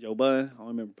 Joe Budden, I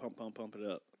remember pump it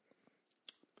up.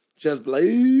 Just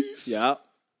Blaze. Yeah,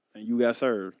 and you got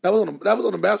served. That was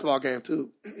on the basketball game too.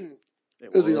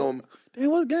 It was on. Damn,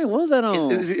 what game was that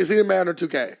on? Is he in Madden or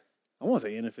 2K? I want to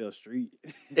say NFL Street.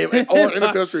 Or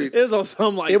NFL Street. It was on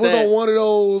something like that. It was on one of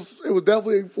those. It was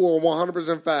definitely for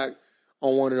 100% fact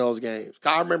on one of those games.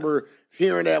 I remember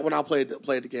hearing that when I played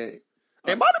the game.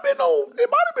 It might have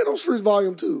been on Streets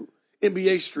Volume 2,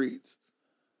 NBA Streets.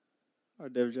 Or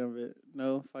Def Jam,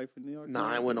 no, Fight for New York.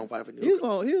 Nah, I went on Fight for New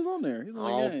York. He was on there. He was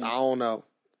on the game. I don't know.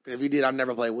 If he did, I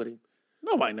never played with him.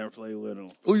 Nobody never played with him.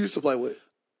 Who you used to play with?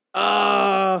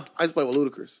 I used to play with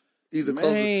Ludacris. He's the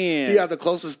closest. He had the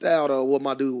closest style to what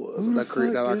my dude was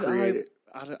that I created.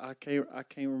 I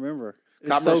can't remember.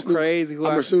 It's so crazy. I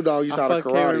remember Snoop Dogg used to karate. I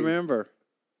can't remember.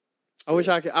 I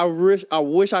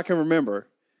wish I can remember.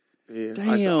 Yeah,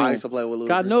 damn. I used to play with Ludacris.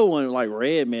 Got no one like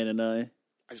Redman or nothing.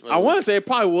 I want to say it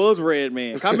probably was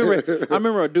Redman. I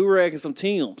remember a do-rag and some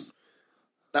Timbs.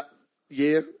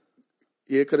 Yeah,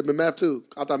 it could have been Meth too.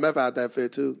 I thought Meth had that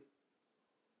fit too.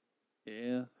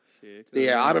 Yeah. Shit,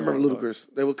 yeah, I remember Ludacris.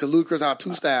 Because Ludacris had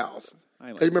two styles.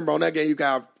 Because you remember on that game you could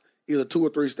have either 2 or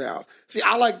 3 styles. See,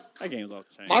 I like that game's off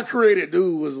the chain. My creative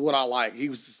dude was what I like.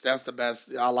 That's the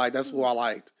best I like. That's what I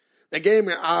liked. That game,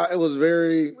 it was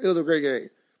a great game.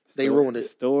 They ruined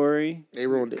it. They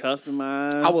ruined it.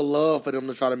 Customized. I would love for them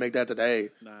to try to make that today.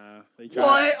 Nah.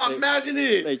 What? Imagine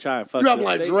it. They try and fuck it up. You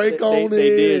have like Drake on it. They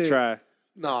did try.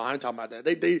 No, I ain't talking about that.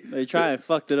 They try and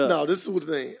fucked it up. No, this is what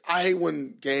the thing. I hate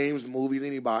when games, movies,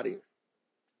 anybody,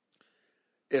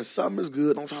 if something is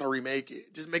good, don't try to remake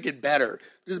it. Just make it better.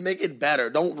 Just make it better.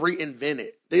 Don't reinvent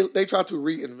it. They try to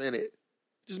reinvent it.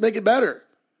 Just make it better.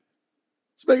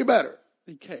 Just make it better.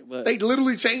 You can't, but they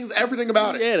literally changed everything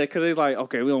about it. Yeah, because they're like,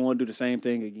 okay, we don't want to do the same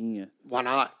thing again. Why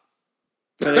not?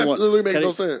 It literally makes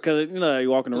no sense. Because you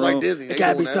walk in the room, like Disney. It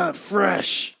gotta be something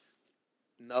fresh.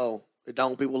 No, it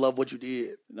don't. People love what you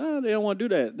did. No, they don't want to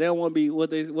do that. They don't want to be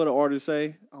what the artists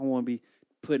say. I don't want to be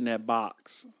put in that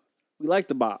box. We like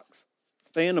the box.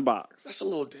 Stay in the box. That's a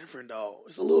little different, though.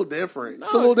 It's a little different.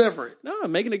 It's a little different. No,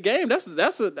 making a game. That's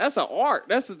an art.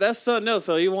 That's something else.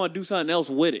 So you want to do something else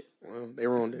with it. Well, they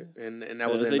ruined it, and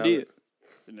that was the end of it.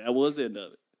 And that was the end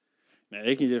of it. Now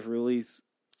they can just release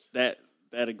that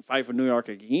Fight for New York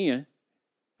again.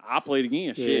 I'll play it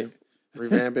again. Yeah. Shit,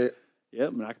 revamp it.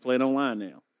 Yep, and I can play it online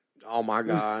now. Oh my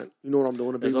God! You know what I'm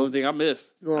doing to people? That's the only thing I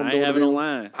missed. You know what I ain't have it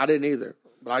online. I didn't either,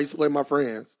 but I used to play with my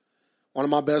friends. One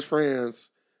of my best friends,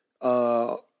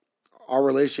 our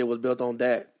relationship was built on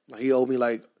that. Like, he owed me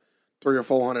like $300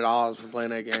 or $400 for playing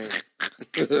that game.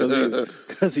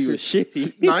 Because he was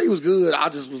shitty. Nah, he was good. I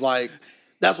just was like,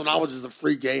 that's when I was just a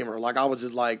free gamer. Like, I was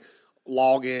just like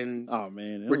logging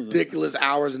ridiculous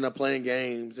hours into playing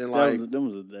games. And like, them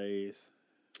was the days.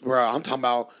 Bro, I'm talking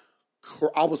about,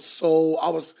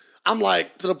 I'm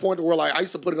like to the point where like I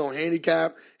used to put it on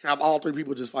handicap and have all 3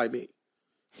 people just fight me.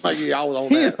 Like, yeah, I was on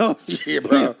that. Yeah,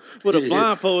 bro. With a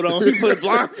blindfold on. He put a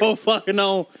blindfold fucking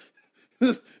on.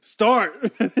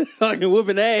 Start. Fucking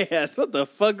whooping ass. What the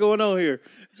fuck going on here?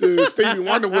 Dude, Stevie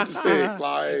Wonder with the stick.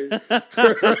 Like,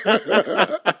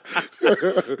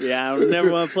 yeah, I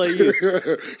never want to play you.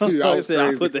 Yeah, I was said,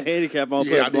 crazy. I put the handicap on.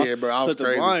 Yeah, I did, bro. I was put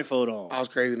crazy. the blindfold on. I was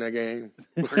crazy in that game.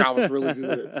 Like, I was really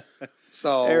good.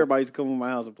 So everybody used to come to my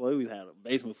house and play. We had a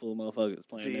basement full of motherfuckers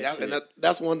playing that shit. And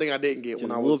that's one thing I didn't get just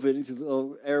when I was.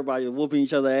 Everybody whooping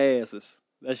each other's asses.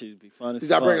 That should be fun.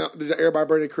 Did everybody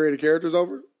bring the creative characters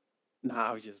over? Nah,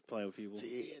 I was just playing with people.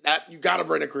 See, that you got to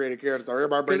bring the creative characters. Or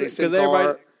everybody bring their SIM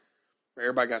card.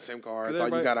 Everybody got SIM card. I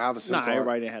thought you got to have a SIM card. Nah,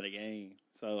 everybody didn't have a game.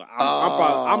 So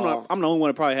I'm the only one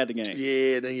that probably had the game.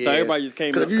 Yeah, then yeah. So everybody just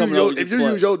came. If you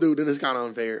use your dude, then it's kind of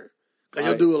unfair. Because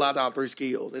your dude allowed to have 3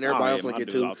 skills, and everybody else would get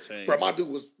 2. Bro, my dude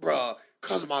was,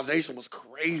 customization was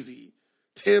crazy.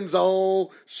 Tim's own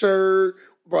shirt,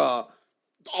 bro.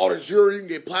 All the jewelry, you can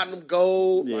get platinum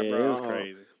gold. Yeah, it was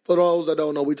crazy. For those that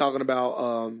don't know, we talking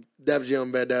about Def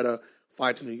Jam Vendetta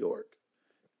Fight to New York.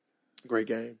 Great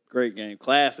game. Great game.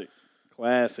 Classic.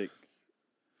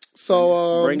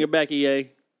 So bring it back, EA.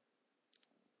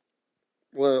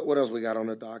 What else we got on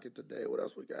the docket today? What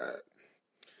else we got?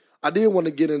 I did want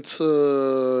to get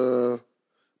into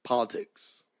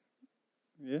politics.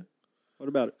 Yeah. What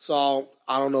about it? So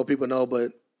I don't know if people know,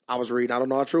 but I was reading. I don't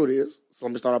know how true it is. So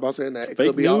I'm gonna start out by saying that it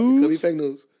could be fake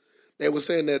news. They were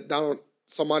saying that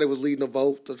somebody was leading a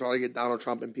vote to try to get Donald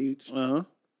Trump impeached. Uh-huh.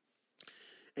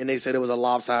 And they said it was a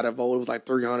lopsided vote. It was like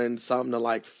 300 and something to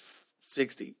like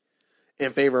 60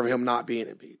 in favor of him not being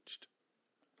impeached.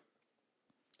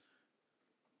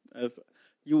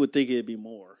 You would think it'd be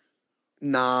more.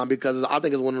 Nah, because I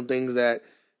think it's one of the things that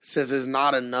since it's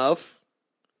not enough,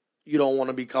 you don't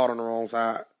want to be caught on the wrong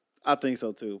side. I think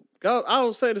so too. I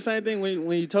would say the same thing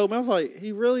when you told me. I was like,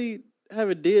 he really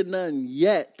haven't did nothing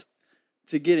yet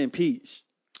to get impeached.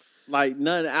 Like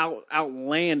nothing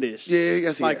outlandish. Yeah,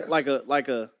 yes, he has.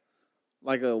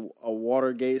 like a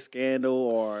Watergate scandal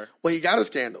or. Well, he got a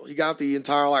scandal. He got the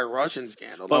entire Russian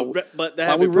scandal. But that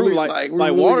had to prove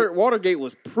Watergate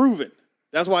was proven.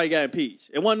 That's why he got impeached.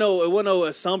 It wasn't no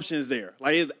assumptions there.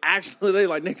 Like it's actually they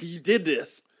like, nigga, you did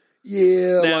this.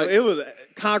 Yeah. Now it was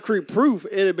concrete proof.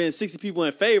 It had been 60 people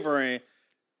in favor, and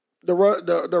the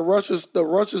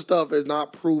Russia stuff is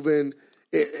not proven.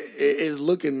 It is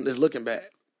looking bad.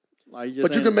 Like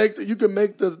but you can make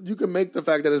the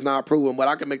fact that it's not proven. But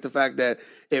I can make the fact that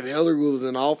if Hillary was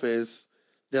in office,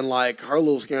 then like her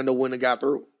little scandal wouldn't have got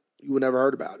through. You would never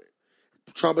heard about it.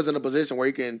 Trump is in a position where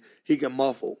he can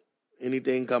muffle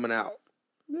anything coming out.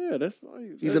 Yeah,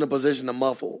 he's in a position to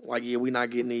muffle. Like, yeah, we're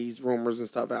not getting these rumors and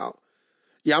stuff out.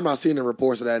 Yeah, I'm not seeing the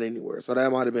reports of that anywhere. So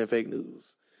that might have been fake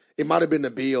news. It might have been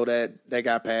the bill that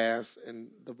got passed and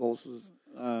the votes was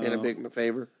in a big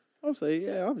favor. I'm just saying he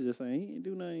ain't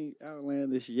do nothing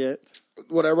outlandish yet.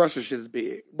 Well, that Russia shit is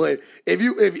big. But if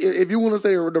you want to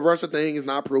say the Russia thing is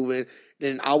not proven,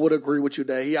 then I would agree with you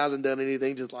that he hasn't done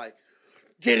anything just like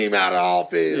get him out of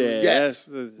office. Yeah, yes.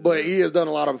 But he has done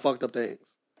a lot of fucked up things.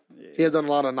 Yeah. He has done a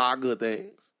lot of not good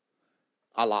things.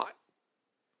 A lot.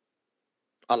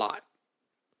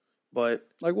 But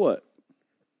like what?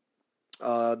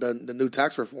 The new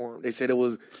tax reform. They said it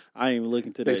was. I ain't even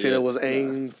looking to that. They said it was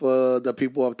aimed for the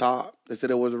people up top. They said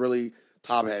it was really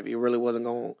top heavy. It really wasn't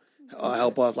going to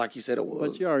help us like he said it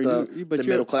was. But you already knew. The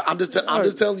middle class. I'm just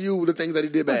telling you the things that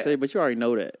he did bad. But you already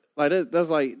know that. Like that's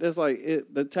like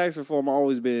it, the tax reform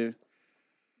always been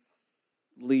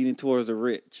leaning towards the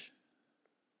rich.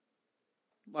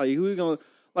 Like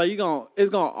it's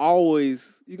gonna always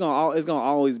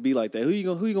be like that. Who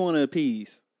you gonna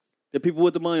appease? The people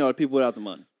with the money or the people without the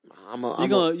money?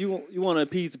 You want to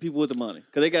appease the people with the money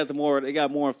because they got more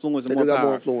influence and more power.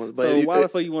 More influence. But so why the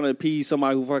fuck you want to appease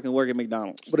somebody who fucking work at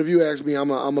McDonald's? But if you ask me,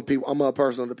 I'm a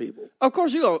person of the people. Of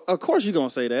course you gonna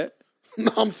say that.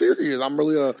 No, I'm serious. I'm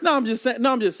really I'm just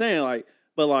saying like,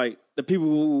 but like the people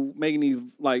who making these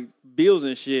like bills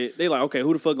and shit, they like, okay,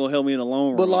 who the fuck gonna help me in the long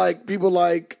run? But like people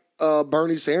like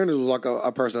Bernie Sanders was like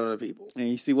a person of the people. And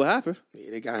you see what happened?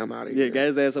 Yeah, they got him out of here. Yeah, got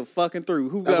his ass up fucking through.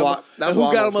 Who got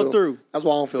him up through? That's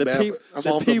why I don't feel bad. That's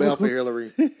why I don't feel bad for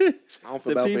Hillary. I don't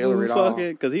feel bad for Hillary at all.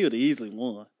 Because he would have easily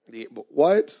won. Yeah, but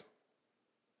what?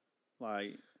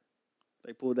 Like,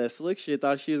 they pulled that slick shit,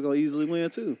 thought she was going to easily win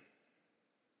too.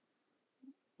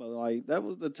 But like, that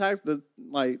was the tax bill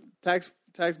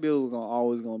was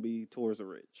always going to be towards the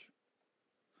rich.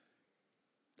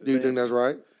 Do you think that's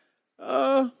right?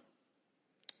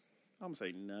 I'm gonna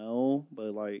say no,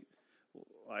 but like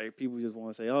people just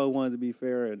want to say, "Oh, I wanted to be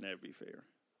fair," and never be fair.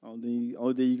 Only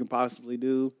thing you can possibly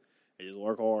do is just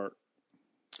work hard.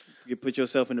 You put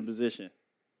yourself in a position.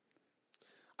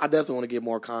 I definitely want to get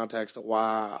more context to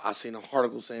why I seen an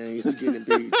article saying he was getting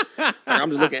impeached. Like,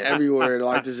 I'm just looking everywhere,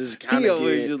 like this is kind of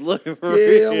just looking for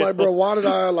I'm like, bro, why did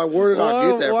I where did I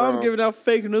get that from? I'm giving out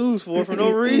fake news for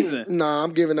no reason? Nah,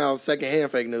 I'm giving out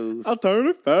secondhand fake news.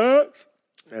 Alternative facts.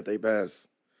 At they best.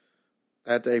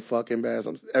 At they fucking best.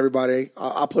 Everybody,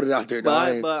 I put it out there.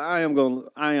 But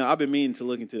I've been meaning to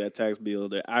look into that tax bill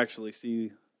to actually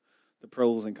see the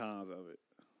pros and cons of it.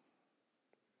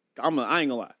 I ain't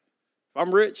gonna lie. If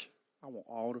I'm rich, I want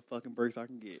all the fucking breaks I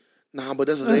can get. Nah, but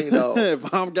this is the thing, though.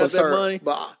 If I'm got that money,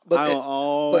 I want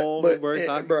all the breaks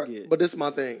I can get. But this is my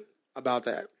thing about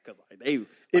that. Because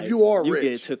if you are you rich,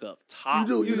 get took up top.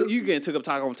 You get took up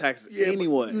top on taxes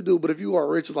anyway. You do, but if you are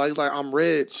rich, it's like I'm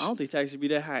rich. I don't think taxes should be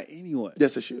that high anyway.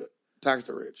 Yes, it should. Tax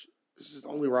the rich. It's just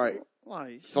only right.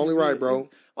 Like, it's only right, bro.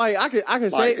 Like I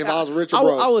could say if I was rich or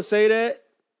broke, I would say that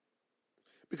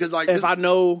because like if I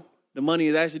know the money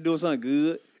is actually doing something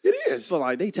good. It is. So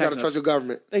like you gotta trust your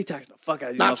government. They tax the fuck out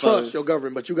of you. Not trust your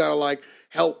government, but you gotta like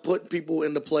help put people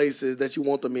in the places that you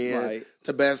want them in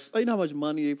to best. Like, you know how much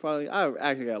money they probably. I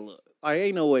actually gotta look. Like,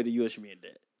 ain't no way the U.S. should be in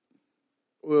debt.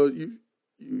 Well,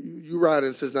 you ride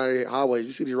in Cincinnati highways.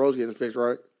 You see these roads getting fixed,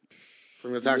 right?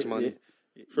 From your tax money.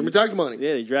 From your tax money.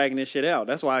 Yeah, they dragging this shit out.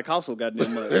 That's why it costs so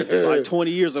goddamn much. Like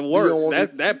 20 years of work.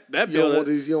 That bill.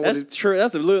 That's true.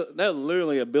 That's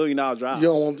literally $1 billion job. You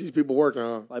don't want these people working,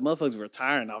 huh? Like, motherfuckers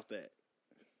retiring off that.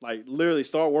 Like, literally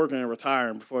start working and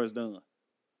retiring before it's done.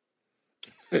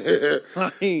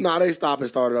 Nah, they stop and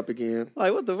start it up again.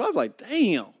 Like, what the? I'm like,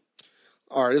 damn.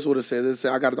 All right, this is what it says.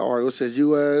 I got the article. It says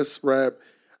U.S. Rep.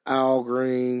 Al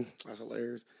Green. That's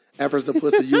hilarious. Efforts to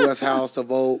push the U.S. House to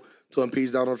vote to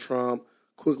impeach Donald Trump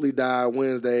quickly died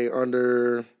Wednesday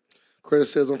under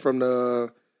criticism from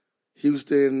the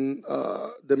Houston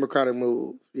Democratic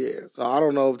move. Yeah, so I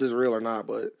don't know if this is real or not,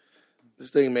 but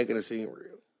this thing making it seem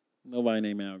real. Nobody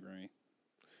named Al Green.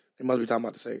 They must be talking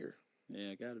about the singer.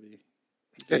 Yeah, gotta be.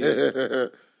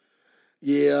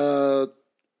 Yeah.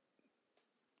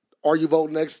 Are you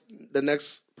voting the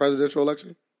next presidential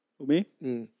election? Who, me?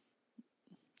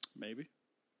 Maybe.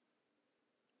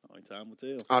 Only time will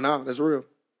tell. Oh, no, that's real.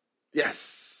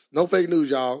 Yes. No fake news,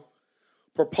 y'all.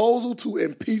 Proposal to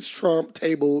impeach Trump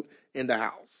tabled in the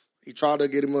House. He tried to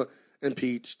get him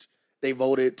impeached. They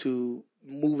voted to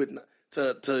move it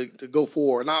to go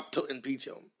forward, not to impeach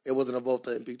him. It wasn't a vote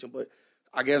to impeach him, but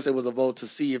I guess it was a vote to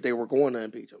see if they were going to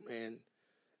impeach him. And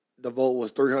the vote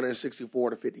was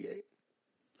 364 to 58.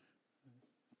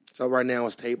 So right now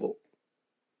it's tabled.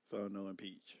 So no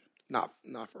impeach. Not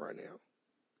for right now.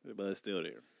 But it's still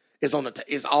there. It's on the.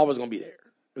 It's always gonna be there.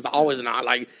 It's always not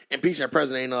like impeaching a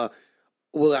president. Ain't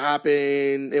will it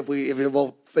happen if it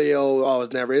vote fail? Oh,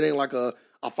 it's never. It ain't like a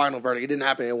final verdict. It didn't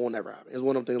happen. It won't never happen. It's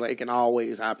one of them things like it can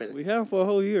always happen. We have for a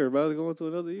whole year. About to go into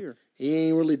another year. He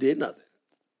ain't really did nothing.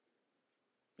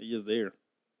 He just there.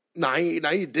 Nah, he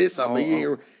did something.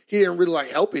 He didn't really like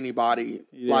help anybody.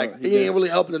 He ain't really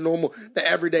helping the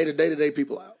everyday, the day-to-day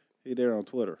people out. He there on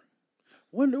Twitter.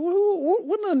 When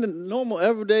a normal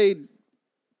everyday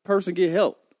person get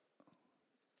help?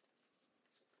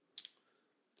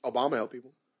 Obama helped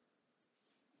people,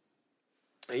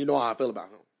 and you know how I feel about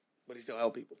him, but he still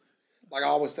helped people. Like I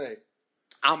always say,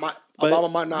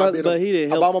 Obama might not have been. But he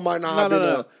didn't help. Obama might not have been.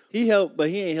 No. He helped, but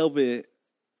he ain't helping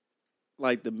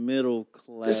like the middle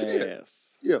class.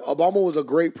 Yes, yeah, Obama was a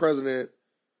great president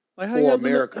for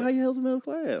America. How you help the middle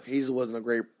class? He wasn't a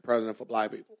great president for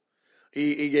black people.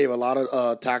 He gave a lot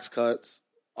of tax cuts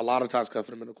for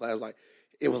the middle class. Like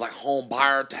it was like home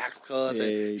buyer tax cuts,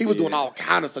 and he was doing all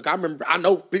kind of stuff. I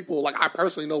know people, like I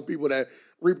personally know people that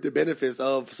reap the benefits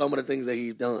of some of the things that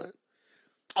he's done.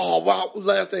 Oh wow!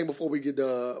 Last thing before we get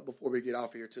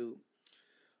off here too,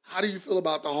 how do you feel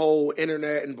about the whole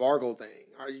internet embargo thing?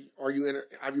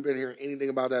 Have you been hearing anything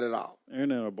about that at all?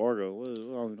 Internet embargo? I don't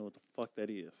even know what the fuck that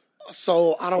is.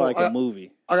 So I don't like a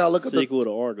movie. I gotta look at sequel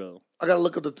to Argo. I gotta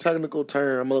look at the technical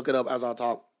term. I'm gonna look it up as I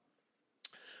talk.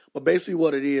 But basically,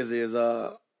 what it is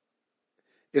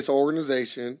it's an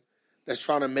organization that's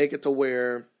trying to make it to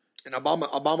where, and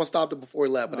Obama stopped it before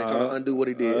he left, but they're trying to undo what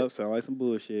he did. Sound like some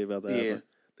bullshit about that. Yeah,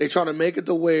 they're trying to make it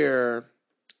to where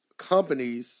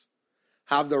companies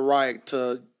have the right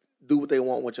to do what they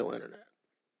want with your internet.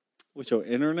 With your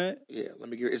internet? Yeah, let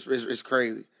me get it's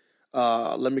crazy.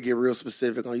 Let me get real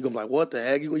specific on. You gonna be like, what the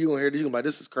heck? You gonna hear this? You gonna be like,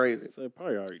 this is crazy. So they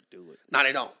probably already do it. No,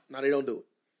 they don't. No, they don't do it.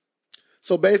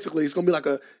 So basically, it's gonna be like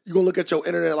you're gonna look at your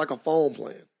internet like a phone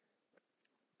plan.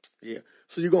 Yeah.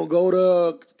 So you're gonna go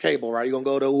to cable, right? You're gonna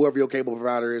go to whoever your cable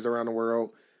provider is around the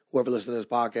world, whoever listens to this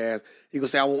podcast. You're gonna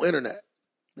say, I want internet.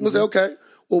 You're gonna say, okay,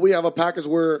 well, we have a package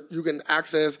where you can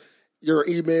access your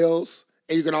emails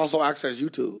And you can also access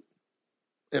YouTube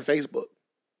and Facebook,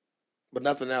 but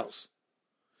nothing else.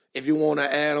 If you want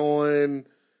to add on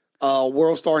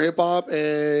World Star Hip Hop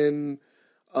and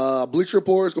Bleacher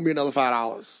Report, it's going to be another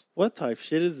 $5. What type of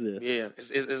shit is this? Yeah,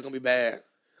 it's going to be bad.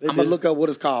 I'm going to look up what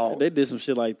it's called. They did some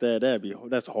shit like that.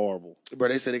 That's horrible. Bro,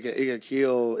 they said it can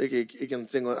kill, it can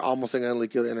almost single-handedly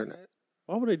kill the internet.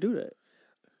 Why would they do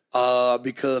that?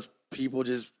 Because people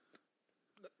just,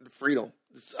 freedom.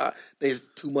 There's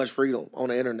too much freedom on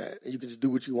the internet, and you can just do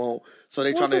what you want. So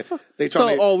we're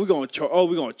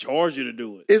gonna charge you to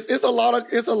do it. It's a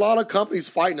lot of companies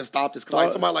fighting to stop this.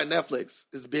 Like somebody like Netflix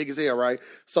is big as hell, right?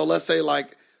 So let's say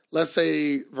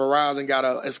Verizon got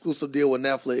an exclusive deal with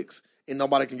Netflix, and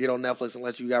nobody can get on Netflix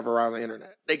unless you got Verizon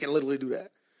internet. They can literally do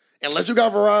that. Unless you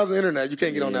got Verizon internet, you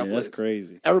can't get on Netflix. That's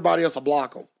crazy. Everybody else will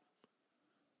block them.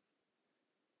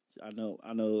 I know.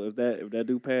 If that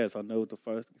do pass, I know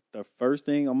the first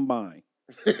thing I'm buying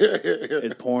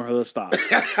is Pornhub stock.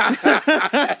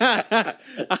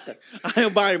 I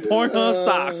am buying Pornhub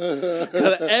stock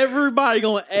because everybody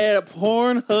gonna add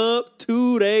Pornhub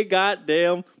to their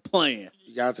goddamn plan.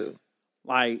 You got to.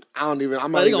 Like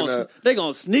they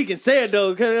gonna sneak and say it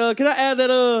though. Can I add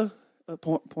that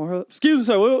Pornhub? Excuse me,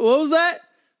 sir. What was that?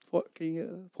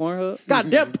 Pornhub?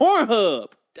 Goddamn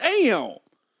Pornhub! Damn.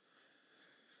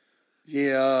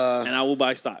 Yeah. And I will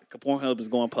buy stock. Pornhub is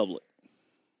going public.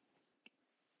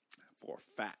 For a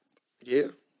fact. Yeah.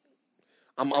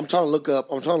 I'm trying to look up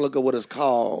what it's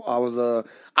called.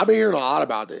 I've been hearing a lot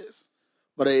about this.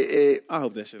 But I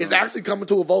hope that shit it's actually coming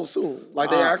to a vote soon.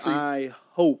 I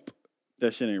hope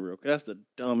that shit ain't real. Cause that's the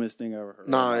dumbest thing I ever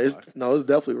heard. It's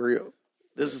definitely real.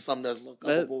 This is something that's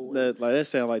lookable. That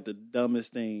sounds like the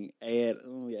dumbest thing. Add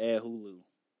Hulu.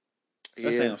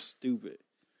 That sounds stupid.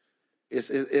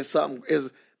 It's something.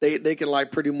 They can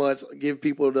like pretty much give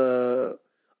people the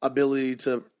ability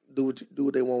to do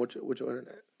what they want with your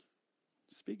internet.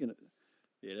 That's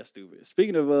stupid.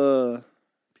 Speaking of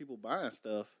people buying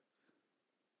stuff,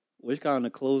 which kind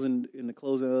of closing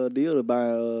deal to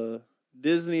buy?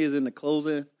 Disney is in the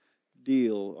closing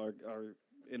deal, or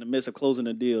in the midst of closing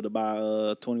the deal to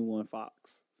buy 21 Fox.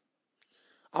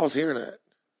 I was hearing that.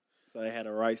 So they had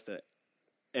the rights to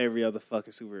every other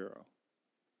fucking superhero.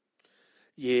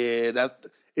 Yeah,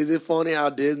 is it funny how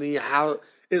Disney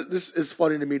this is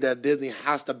funny to me that Disney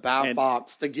has to buy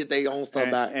Fox to get their own stuff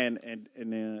back. And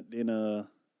then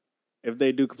if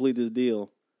they do complete this deal,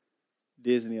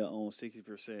 Disney will own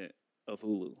 60% of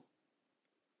Hulu.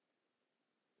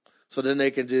 So then they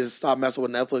can just stop messing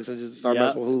with Netflix and just start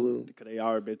messing with Hulu. Because they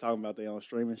already been talking about their own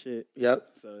streaming shit. Yep.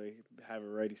 So they have it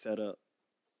ready set up.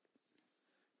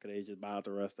 Because they just buy out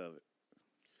the rest of it.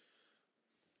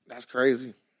 That's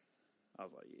crazy. I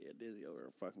was like, yeah, Disney over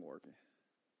there fucking working.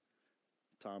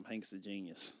 Tom Hanks the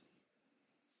genius.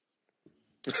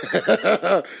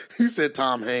 You said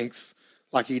Tom Hanks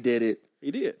like he did it. He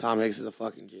did. Tom Hanks is a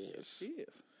fucking genius. He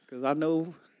is. Because I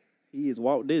know he is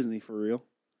Walt Disney for real.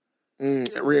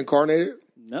 Reincarnated?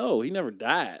 No, he never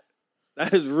died.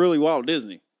 That is really Walt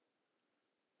Disney.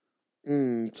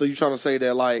 So you trying to say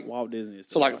that like Walt Disney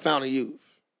is like a Fountain of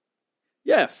Youth?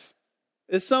 Yes.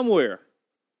 It's somewhere.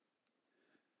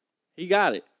 He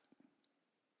got it.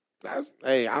 I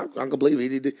can believe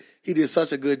it. He did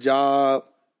such a good job.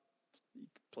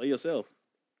 Play yourself.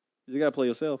 You gotta play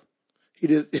yourself. He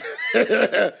did.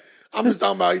 I'm just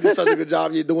talking about he did such a good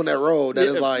job. You're doing that role. That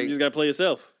is like you just gotta play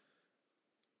yourself.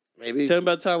 Maybe. Tell me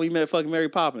about the time we met fucking Mary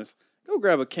Poppins. Go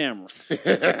grab a camera.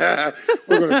 We're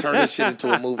gonna turn this shit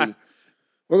into a movie.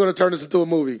 We're gonna turn this into a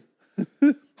movie.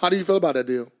 How do you feel about that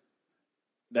deal?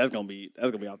 That's gonna be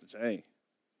off the chain.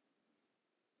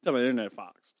 Tell me the Internet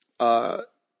Fox.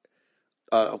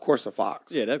 Of course the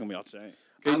Fox. Yeah, that's gonna be off the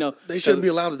chain. They shouldn't be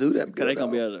allowed to do that. Because they're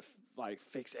gonna be able to like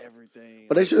fix everything.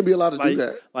 But they shouldn't be allowed to do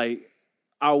that. Like,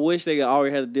 I wish they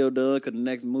already had the deal done. Because the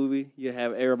next movie, you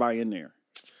have everybody in there.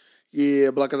 Yeah,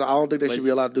 but because I don't think they should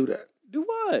be allowed to do that. Do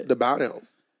what? To buy them.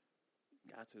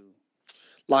 Got to.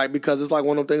 Like, because it's like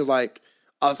one of them things like,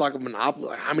 it's like a monopoly.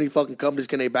 Like, how many fucking companies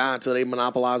can they buy until they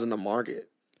monopolize in the market?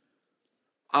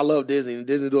 I love Disney, and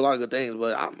Disney do a lot of good things,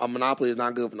 but a monopoly is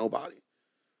not good for nobody.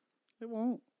 It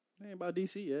won't. They ain't about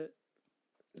DC yet.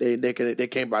 They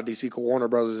can't buy DC. Because Warner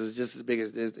Brothers is just as big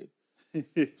as Disney.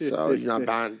 So you're not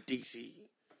buying DC.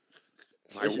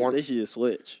 Like they should just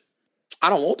switch. I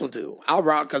don't want them to. I would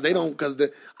rather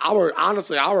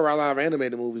have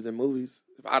animated movies than movies.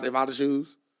 If I had to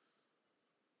choose,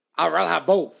 I'd rather have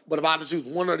both. But if I had to choose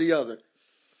one or the other,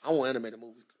 I want animated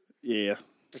movies. Yeah.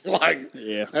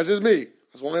 Yeah. That's just me. I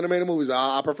just want animated movies.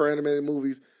 I prefer animated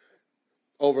movies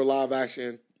over live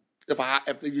action.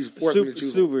 If they just force me to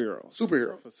choose superhero. For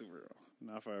superhero.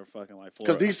 Not for fucking like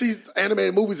because DC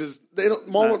animated movies is they don't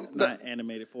Marvel not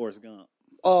animated Forrest Gump.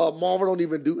 Marvel don't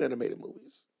even do animated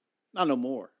movies. Not no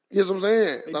more. You know what I'm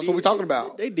saying? That's what we're talking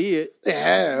about. They did. They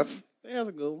have. They have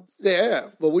some good ones. They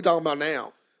have, but we're talking about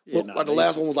now. Yeah, like the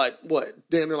last one was like what?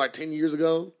 Damn near like 10 years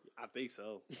ago. I think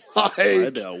so. Like,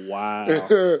 it's been a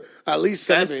while. At least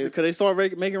 7. Because they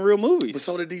started making real movies. But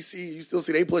so did DC. You still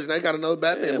see they pushing. They got another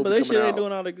Batman movie but they coming out. ain't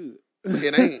doing all that good.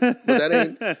 It ain't. But that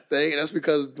ain't. That's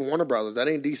because Warner Brothers. That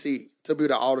ain't DC. Tell people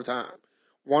that all the time.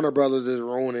 Warner Brothers is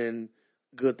ruining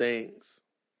good things.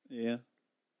 Yeah.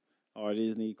 Or they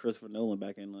just need Christopher Nolan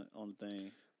back on the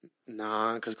thing.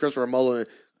 Nah, because Christopher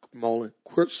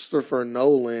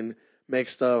Nolan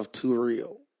makes stuff too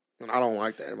real. And I don't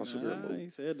like that in my superhero movie. He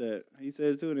said that. He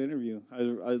said it too in an interview. I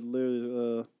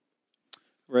literally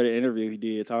read an interview he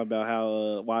did talking about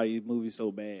how why these movies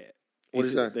so bad. What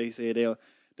is that? They said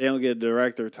they don't get a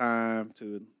director time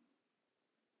to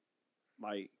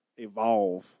like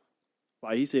evolve.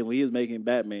 Like he said when he was making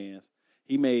Batman,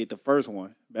 he made the first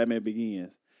one, Batman Begins,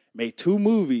 made 2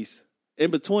 movies in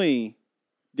between,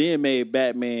 then made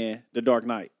Batman The Dark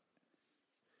Knight.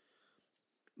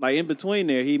 Like in between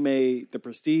there, he made The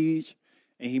Prestige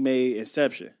and he made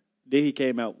Inception. Then he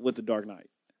came out with The Dark Knight.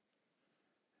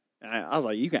 And I was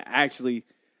like, you can actually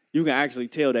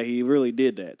tell that he really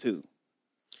did that too.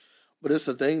 But it's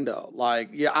the thing though. Like,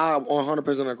 yeah, I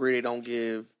 100% agree they don't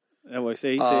give that's what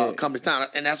he said. companies time.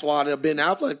 And that's why the Ben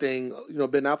Affleck thing,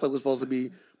 Ben Affleck was supposed to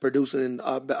be producing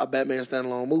a Batman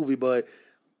standalone movie, but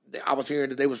I was hearing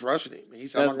that they was rushing him. He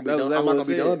said, I'm not going to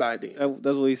be done by then.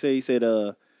 That's what he said. He said,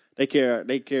 they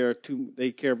care too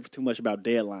much about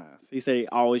deadlines. He said they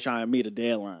always trying to meet a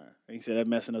deadline. And he said that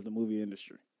messing up the movie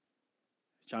industry.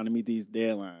 Trying to meet these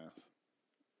deadlines.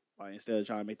 Like instead of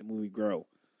trying to make the movie grow.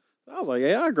 I was like,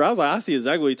 yeah, I agree. I was like, I see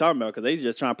exactly what he's talking about because they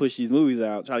just trying to push these movies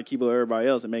out, try to keep up with everybody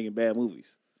else and making bad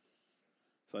movies.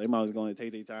 So they might as well go and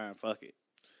take their time. Fuck it.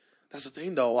 That's the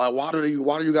thing though. Like, why do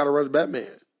you got to rush Batman?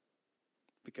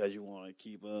 Because you want to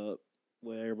keep up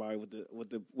with everybody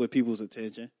with people's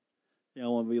attention. You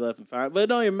don't want to be left behind. But it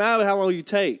don't even matter how long you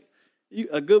take.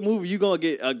 A good movie, you're going to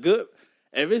get a good...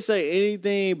 If it say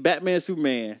anything Batman,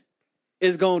 Superman,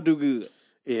 it's going to do good.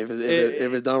 Yeah, if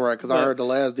it's done right. Because I heard the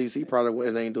last DC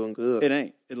product ain't doing good. It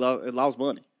ain't. It lost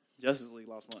money. Justice League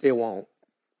lost money. It won't.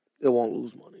 It won't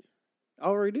lose money. I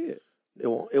already did. It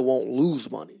won't lose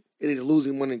money. It is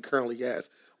losing money currently, yes.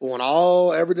 But when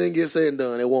everything gets said and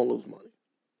done, it won't lose money.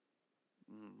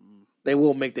 Mm-hmm. They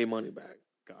will make their money back.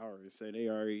 I already said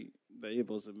they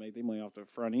supposed to make their money off the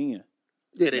front end.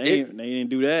 Yeah, they didn't. They didn't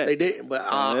do that. They didn't, but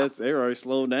so they already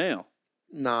slowed down.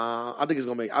 Nah, I think they're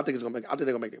gonna make their money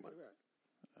back.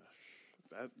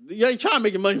 You ain't trying to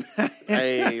make your money back.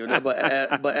 Hey, but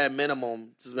at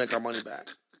minimum, just make our money back.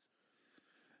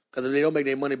 Because if they don't make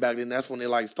their money back, then that's when they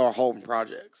like start halting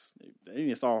projects. They need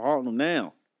to start halting them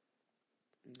now.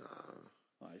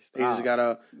 Nah, they just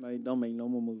gotta. Don't make no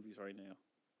more movies right now.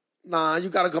 Nah, you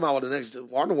gotta come out with the next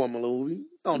Wonder Woman movie.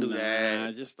 Don't do that.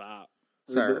 Nah, just stop.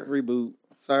 Sir. Reboot.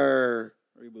 Sir.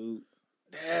 Reboot.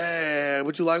 Dad,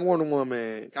 but you like Wonder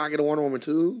Woman. Can I get a Wonder Woman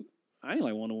too? I ain't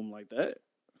like Wonder Woman like that.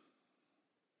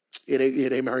 Yeah,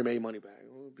 they already made money back.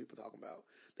 What are people talking about?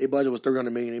 Their budget was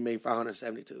 $300 million. They made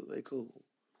 $572. They cool.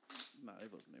 Nah, they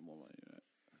supposed to make more money than that.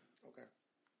 Okay.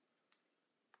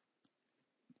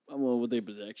 I don't know what their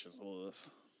projections was.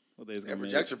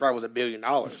 Projection probably was $1 billion.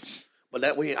 But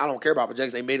I don't care about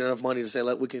projections. They made enough money to say,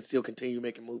 we can still continue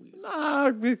making movies.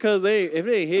 Nah, because if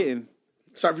they ain't hitting.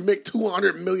 So if you make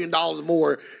 $200 million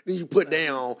more than you put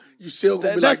down, you still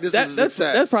gonna be like, this is a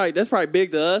success. That's probably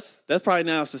big to us. That's probably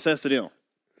now a success to them.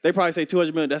 They probably say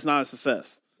 $200 million. That's not a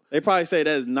success. They probably say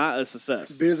that is not a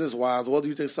success. Business wise, whether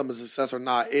you think something is a success or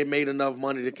not, it made enough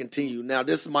money to continue. Now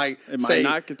this might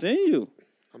not continue.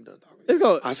 I'm done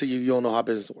talking. I see you don't know how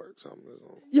business works.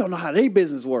 You don't know how they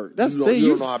business work. That's the thing. You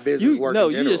don't know how business works. No,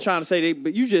 you're just trying to say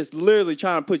but you just literally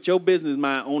trying to put your business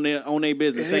mind on their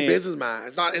business. It's their business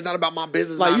mind. It's not about my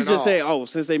business like mind. Like you just say,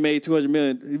 since they made $200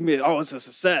 million, it's a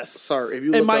success. Sir,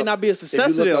 it might not be a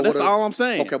success to them. That's all I'm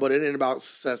saying. Okay, but it ain't about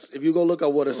success. If you go look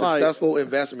at what a successful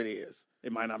investment is,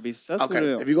 it might not be successful to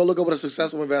them. If you go look at what a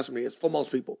successful investment is for most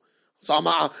people. So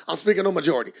I'm speaking on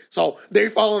majority. So they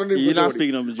follow the majority. You're not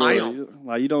speaking on majority. I am.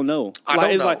 Like you don't know. I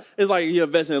don't know. It's like you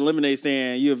invest in a lemonade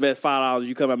stand. You invest $5.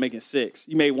 You come out making $6.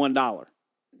 You made $1.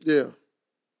 Yeah.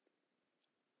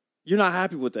 You're not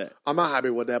happy with that. I'm not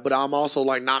happy with that, but I'm also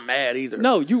not mad either.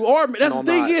 No, you are. That's the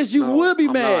thing is you would be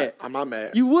mad. I'm not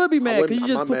mad. You would be mad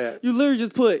because you literally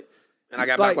just put And I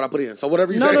got back what I put in. So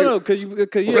whatever you say. No, because you're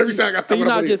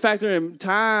not just in. factoring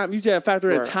time. You just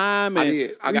factor in time, and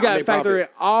you got to factor in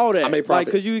all that. I made profit.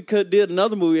 Because you could did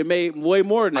another movie and made way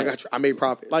more than that. I made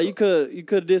profit. Like you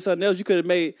could did something else. You could have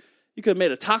made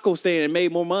a taco stand and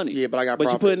made more money. Yeah, but I got profit.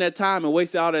 But you put in that time and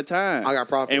wasted all that time. I got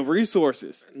profit and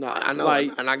resources. No, I know,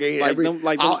 and I gave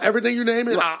everything you name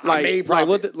it. I made Like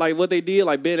profit. what they did,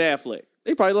 like Ben Affleck.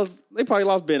 They probably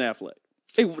lost Ben Affleck.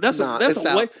 That's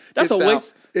a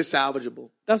waste. It's salvageable.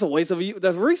 That's a waste of you.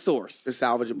 That's a resource. It's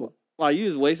salvageable. Like you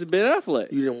just wasted Ben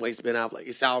Affleck. You didn't waste Ben Affleck.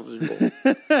 It's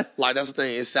salvageable. Like that's the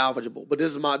thing. It's salvageable. But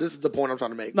this is the point I'm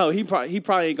trying to make. No, he probably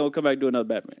ain't gonna come back and do another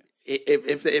Batman.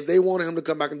 If they wanted him to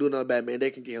come back and do another Batman,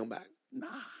 they can get him back. Nah.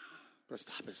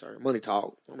 Stop it, sir. Money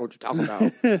talk. I don't know what you're talking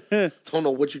about. Don't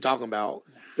know what you're talking about.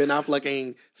 Ben Affleck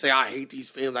ain't say, I hate these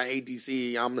films. I hate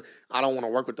DC. I don't want to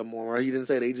work with them more. He didn't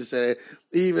say that. He just said,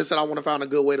 he even said, I want to find a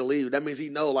good way to leave. That means he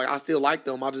know, like, I still like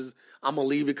them. I'm going to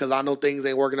leave it because I know things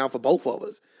ain't working out for both of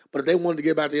us. But if they wanted to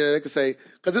get back together, they could say,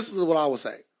 because this is what I would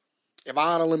say. If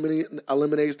I had a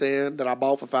lemonade stand that I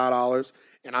bought for $5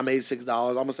 and I made $6,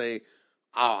 I'm going to say,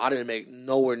 oh, I didn't make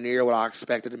nowhere near what I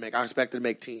expected to make. I expected to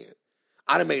make 10.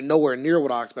 I didn't make nowhere near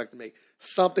what I expected to make.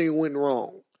 Something went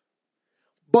wrong.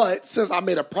 But since I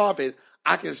made a profit,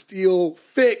 I can still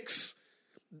fix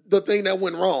the thing that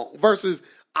went wrong. Versus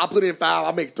I put in 5,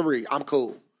 I make 3. I'm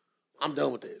cool. I'm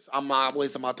done with this. I'm not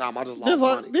wasting my time. I just lost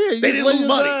money. Yeah, they didn't lose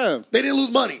money. Time. They didn't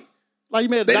lose money. Like you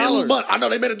made $1. They didn't lose money. I know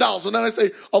they made $1. So now they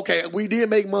say, okay, we did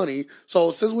make money.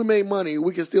 So since we made money,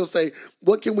 we can still say,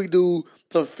 what can we do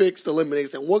to fix the lemonade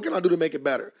stand? What can I do to make it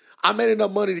better? I made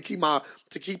enough money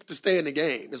to stay in the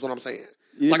game. Is what I'm saying.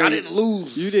 I didn't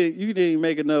lose. You didn't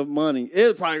make enough money.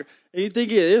 It's probably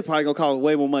gonna cost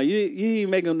way more money. You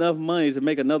didn't make enough money to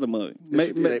make another movie.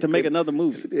 Make another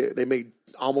movie. Yes, they did. They made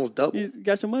almost double. You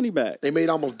got your money back. They made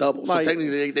almost double. So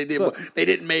technically, they did. They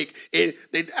didn't make it.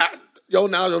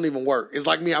 Now it don't even work. It's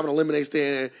like me having a lemonade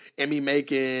stand and me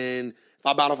making. If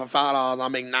I bought it for $5, I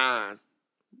make $9.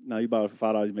 No, you bought it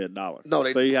for $5. You made $1. No,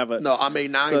 I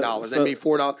made $9. They made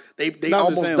 $4. They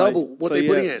almost double what they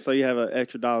put in. So you have an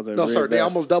extra $1. No, sir. They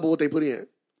almost double what they put in.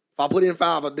 If I put in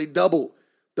 5, they doubled.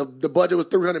 The budget was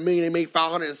 $300 million. They made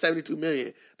 $572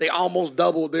 million. They almost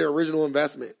doubled their original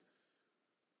investment.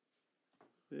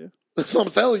 Yeah, that's what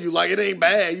I'm telling you. Like it ain't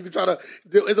bad. You can try to.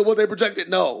 Is it what they projected?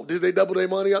 No. Did they double their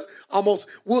money? Almost.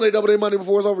 Will they double their money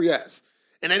before it's over? Yes.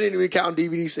 And they didn't even count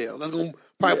DVD sales. That's gonna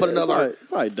probably put another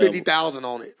 50,000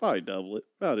 on it. Probably double it.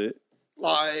 About it.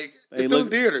 Like it's still in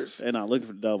theaters. They're not looking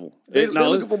for double. They're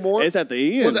looking for more. It's at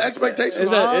the end. Was the expectations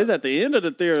high? It's at the end of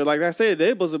the theater. Like I said, they're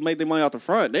supposed to make their money out the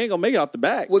front. They ain't gonna make it out the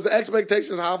back. Was the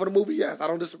expectations high for the movie? Yes, I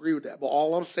don't disagree with that. But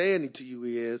all I'm saying to you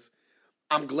is,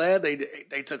 I'm glad they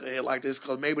took a hit like this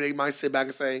because maybe they might sit back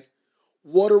and say,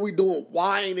 "What are we doing?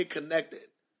 Why ain't it connected?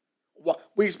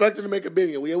 We expected to make $1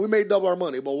 billion. We made double our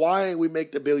money, but why ain't we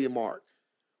make the $1 billion mark?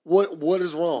 What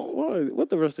is wrong?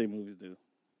 What the rest of their movies do?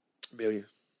 $1 billion.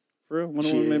 For real?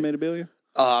 Wonder Woman made $1 billion?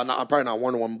 No, probably not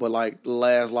Wonder Woman, but like the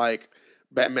last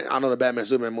Batman. I know the Batman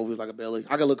Superman movie was like $1 billion.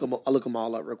 I can look them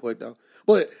all up real quick though.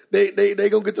 But they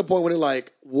gonna get to the point where they're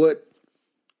like, what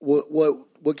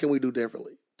can we do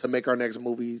differently to make our next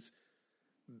movies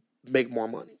make more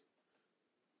money?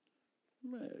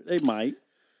 They might.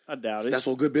 I doubt it. That's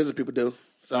what good business people do.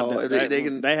 So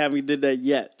they haven't did that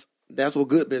yet. That's what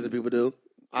good business people do.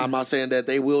 I'm not saying that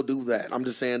they will do that. I'm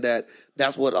just saying that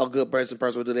that's what a good person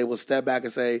will do. They will step back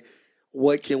and say,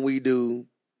 what can we do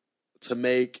to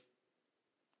make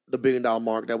the $1 billion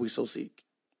mark that we so seek?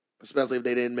 Especially if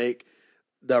they didn't make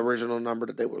the original number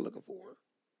that they were looking for.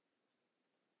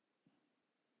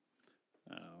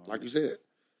 Like you said.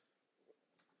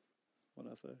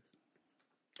 What'd I say?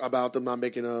 About them not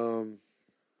making the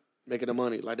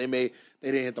money. Like they didn't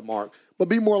hit the mark. But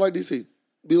be more like DC.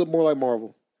 Be more like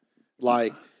Marvel.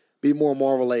 Like, be more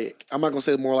Marvel-like. I'm not going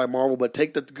to say more like Marvel, but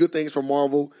take the good things from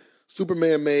Marvel.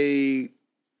 Superman made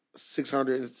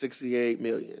 $668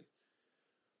 million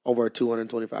over a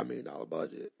 $225 million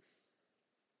budget.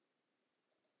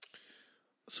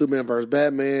 Superman vs.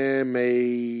 Batman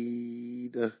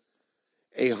made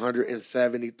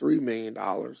 $873 million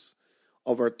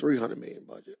over a $300 million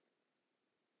budget.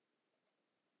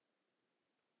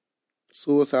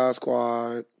 Suicide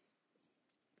Squad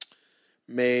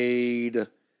made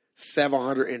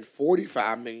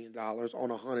 $745 million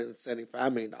on a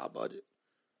 $175 million budget.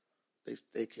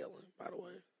 They killing, by the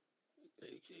way.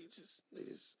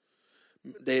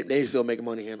 They still making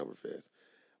money hand over fist.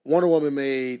 Wonder Woman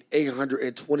made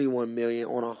 $821 million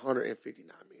on a $159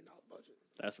 million budget.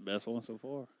 That's the best one so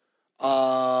far.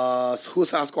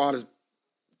 Suicide Squad is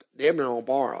damn near on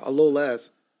par, a little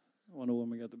less. Wonder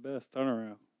Woman got the best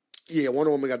turnaround. Yeah,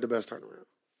 Wonder Woman got the best turnaround.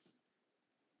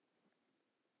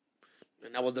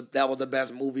 And that was the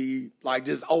best movie, like,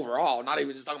 just overall, not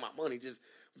even just talking about money, just,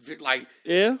 like,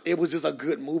 it was just a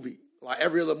good movie. Like,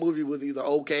 every other movie was either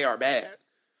okay or bad.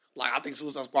 Like, I think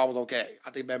Suicide Squad was okay.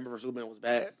 I think Batman vs. Superman was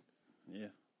bad. Yeah.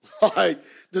 Like,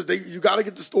 you got to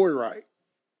get the story right.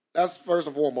 That's first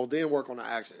and foremost. Then work on the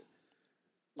action.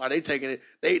 Like, they taking it,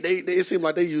 it seemed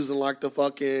like they using, like, the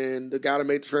guy that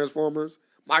made the Transformers,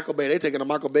 Michael Bay. They taking a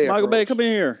Michael Bay Michael approach. Bay, come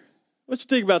in here. What you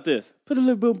think about this? Put a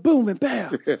little boom, boom, and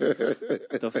bam.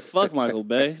 The fuck, Michael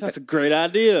Bay? That's a great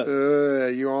idea.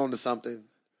 You're on to something.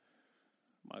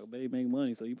 Michael Bay make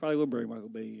money, so you probably would bring Michael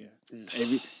Bay in.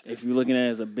 If you're looking at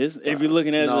it as a business, if you're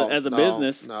looking at it as a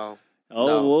business, no.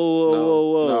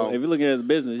 Whoa. If you're looking at it as a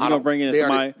business, you're gonna bring in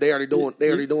somebody. They already doing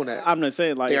that. I'm not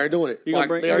saying like they already doing it. They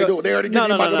already give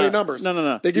you Michael Bay numbers.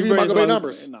 No. They give you Michael Bay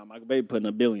numbers. No, Michael Bay putting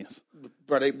up billions.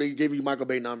 Bro, they give you Michael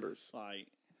Bay numbers. Like,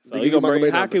 so you gonna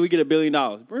bring? How can we get $1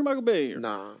 billion? Bring Michael Bay here.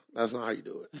 Nah, that's not how you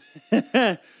do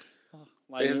it.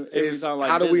 It's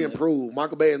how do we improve?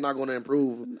 Michael Bay is not going to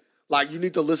improve. Like, you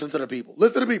need to listen to the people.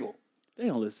 Listen to the people. They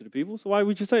don't listen to the people, so why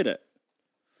would you say that?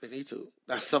 They need to.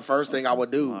 That's the first thing I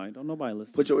would do. Right, don't nobody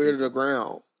listen. Put your ear to the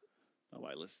ground.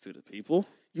 Nobody listens to the people.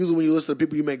 Usually when you listen to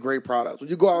people, you make great products. When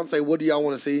you go out and say, what do y'all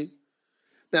want to see?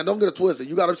 Now, don't get it twisted.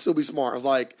 You got to still be smart. It's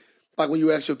like when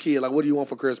you ask your kid, like, what do you want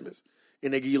for Christmas?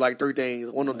 And they give you like 3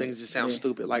 things. One of them things just sounds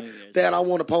stupid. Like, Dad, I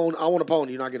want a pony.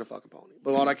 You're not getting a fucking pony.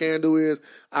 But what I can do is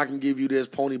I can give you this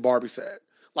pony Barbie set.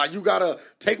 Like, you got to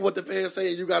take what the fans say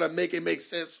and you got to make it make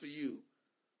sense for you.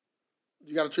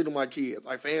 You got to treat them like kids.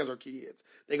 Like, fans are kids.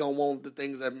 They going to want the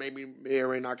things that maybe may or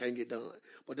may not can't get done.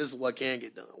 But this is what can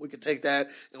get done. We can take that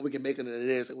and we can make it into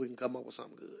this and we can come up with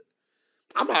something good.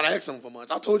 I'm not asking them for much.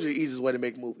 I told you the easiest way to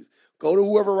make movies. Go to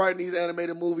whoever writing these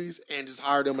animated movies and just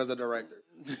hire them as a director.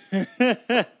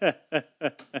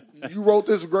 You wrote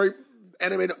this great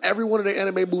animated. Every one of the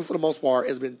animated movies for the most part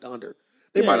has been thunder.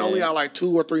 They might only have like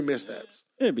 2 or 3 missteps.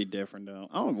 It'd be different though.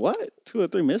 I don't what 2 or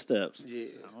 3 missteps. Yeah,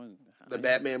 the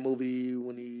Batman movie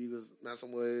when he was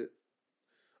messing with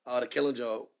the Killing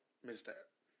Joke misstep.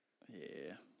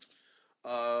 Yeah.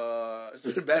 It's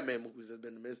been Batman movies that's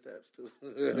been the missteps too.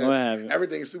 What happened?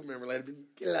 Everything Superman related been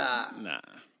killer. Nah.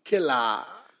 I'm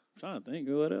trying to think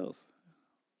of what else.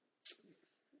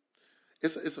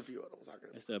 It's a few of them.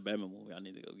 It's that Batman movie I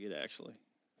need to go get, actually.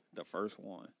 The first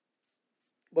one.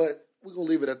 But we're going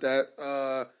to leave it at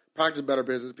that. Practice better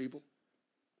business, people.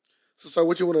 So, sir,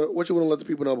 what you want to let the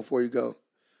people know before you go?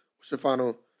 What's your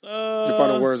final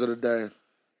words of the day?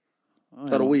 Of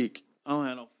the week? I don't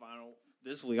have no final.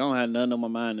 This week, I don't have nothing on my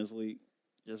mind this week.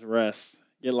 Just rest.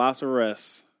 Get lots of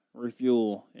rest.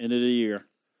 Refuel. End of the year.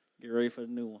 Get ready for the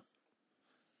new one.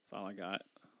 That's all I got.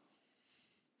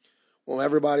 Well,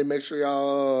 everybody, make sure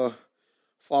y'all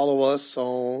follow us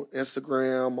on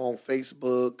Instagram, on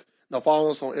Facebook. No,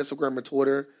 follow us on Instagram and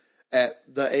Twitter at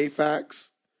The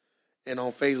AFAX and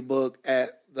on Facebook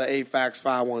at The AFAX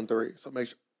 513. So make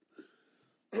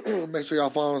sure y'all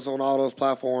follow us on all those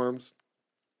platforms.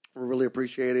 We really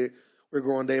appreciate it. We're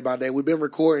growing day by day. We've been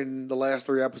recording the last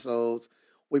 3 episodes.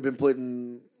 We've been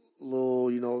putting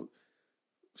little,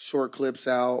 short clips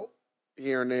out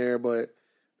here and there, but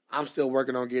I'm still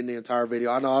working on getting the entire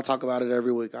video. I know I talk about it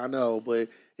every week. I know, but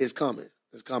it's coming.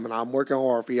 It's coming. I'm working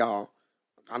hard for y'all.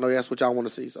 I know that's what y'all want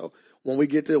to see. So when we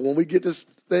get this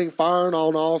thing firing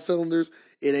on all cylinders,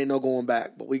 it ain't no going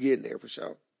back. But we getting there for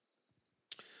sure.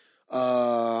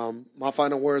 My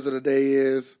final words of the day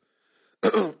is,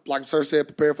 like Sir said,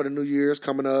 prepare for the New Year's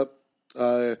coming up.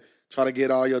 Try to get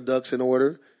all your ducks in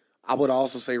order. I would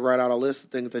also say write out a list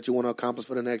of things that you want to accomplish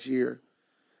for the next year,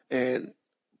 and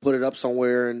put it up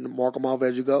somewhere and mark them off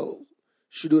as you go. You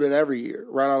should do that every year.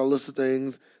 Write out a list of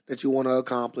things that you want to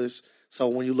accomplish. So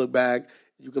when you look back,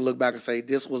 you can look back and say,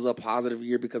 this was a positive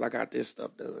year because I got this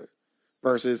stuff done.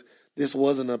 Versus, this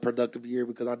wasn't a productive year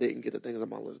because I didn't get the things on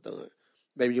my list done.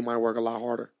 Maybe you might work a lot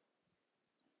harder.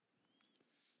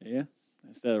 Yeah.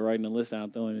 Instead of writing a list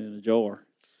out, throwing it in a jar.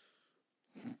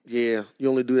 Yeah. You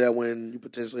only do that when you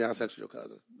potentially have sex with your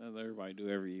cousin. That's what everybody do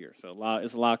every year. So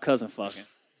it's a lot of cousin fucking.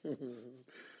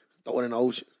 Throw it in the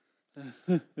ocean.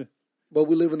 But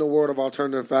we live in the world of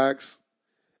alternative facts,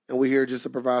 and we're here just to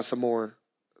provide some more.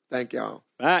 Thank y'all.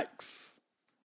 Facts.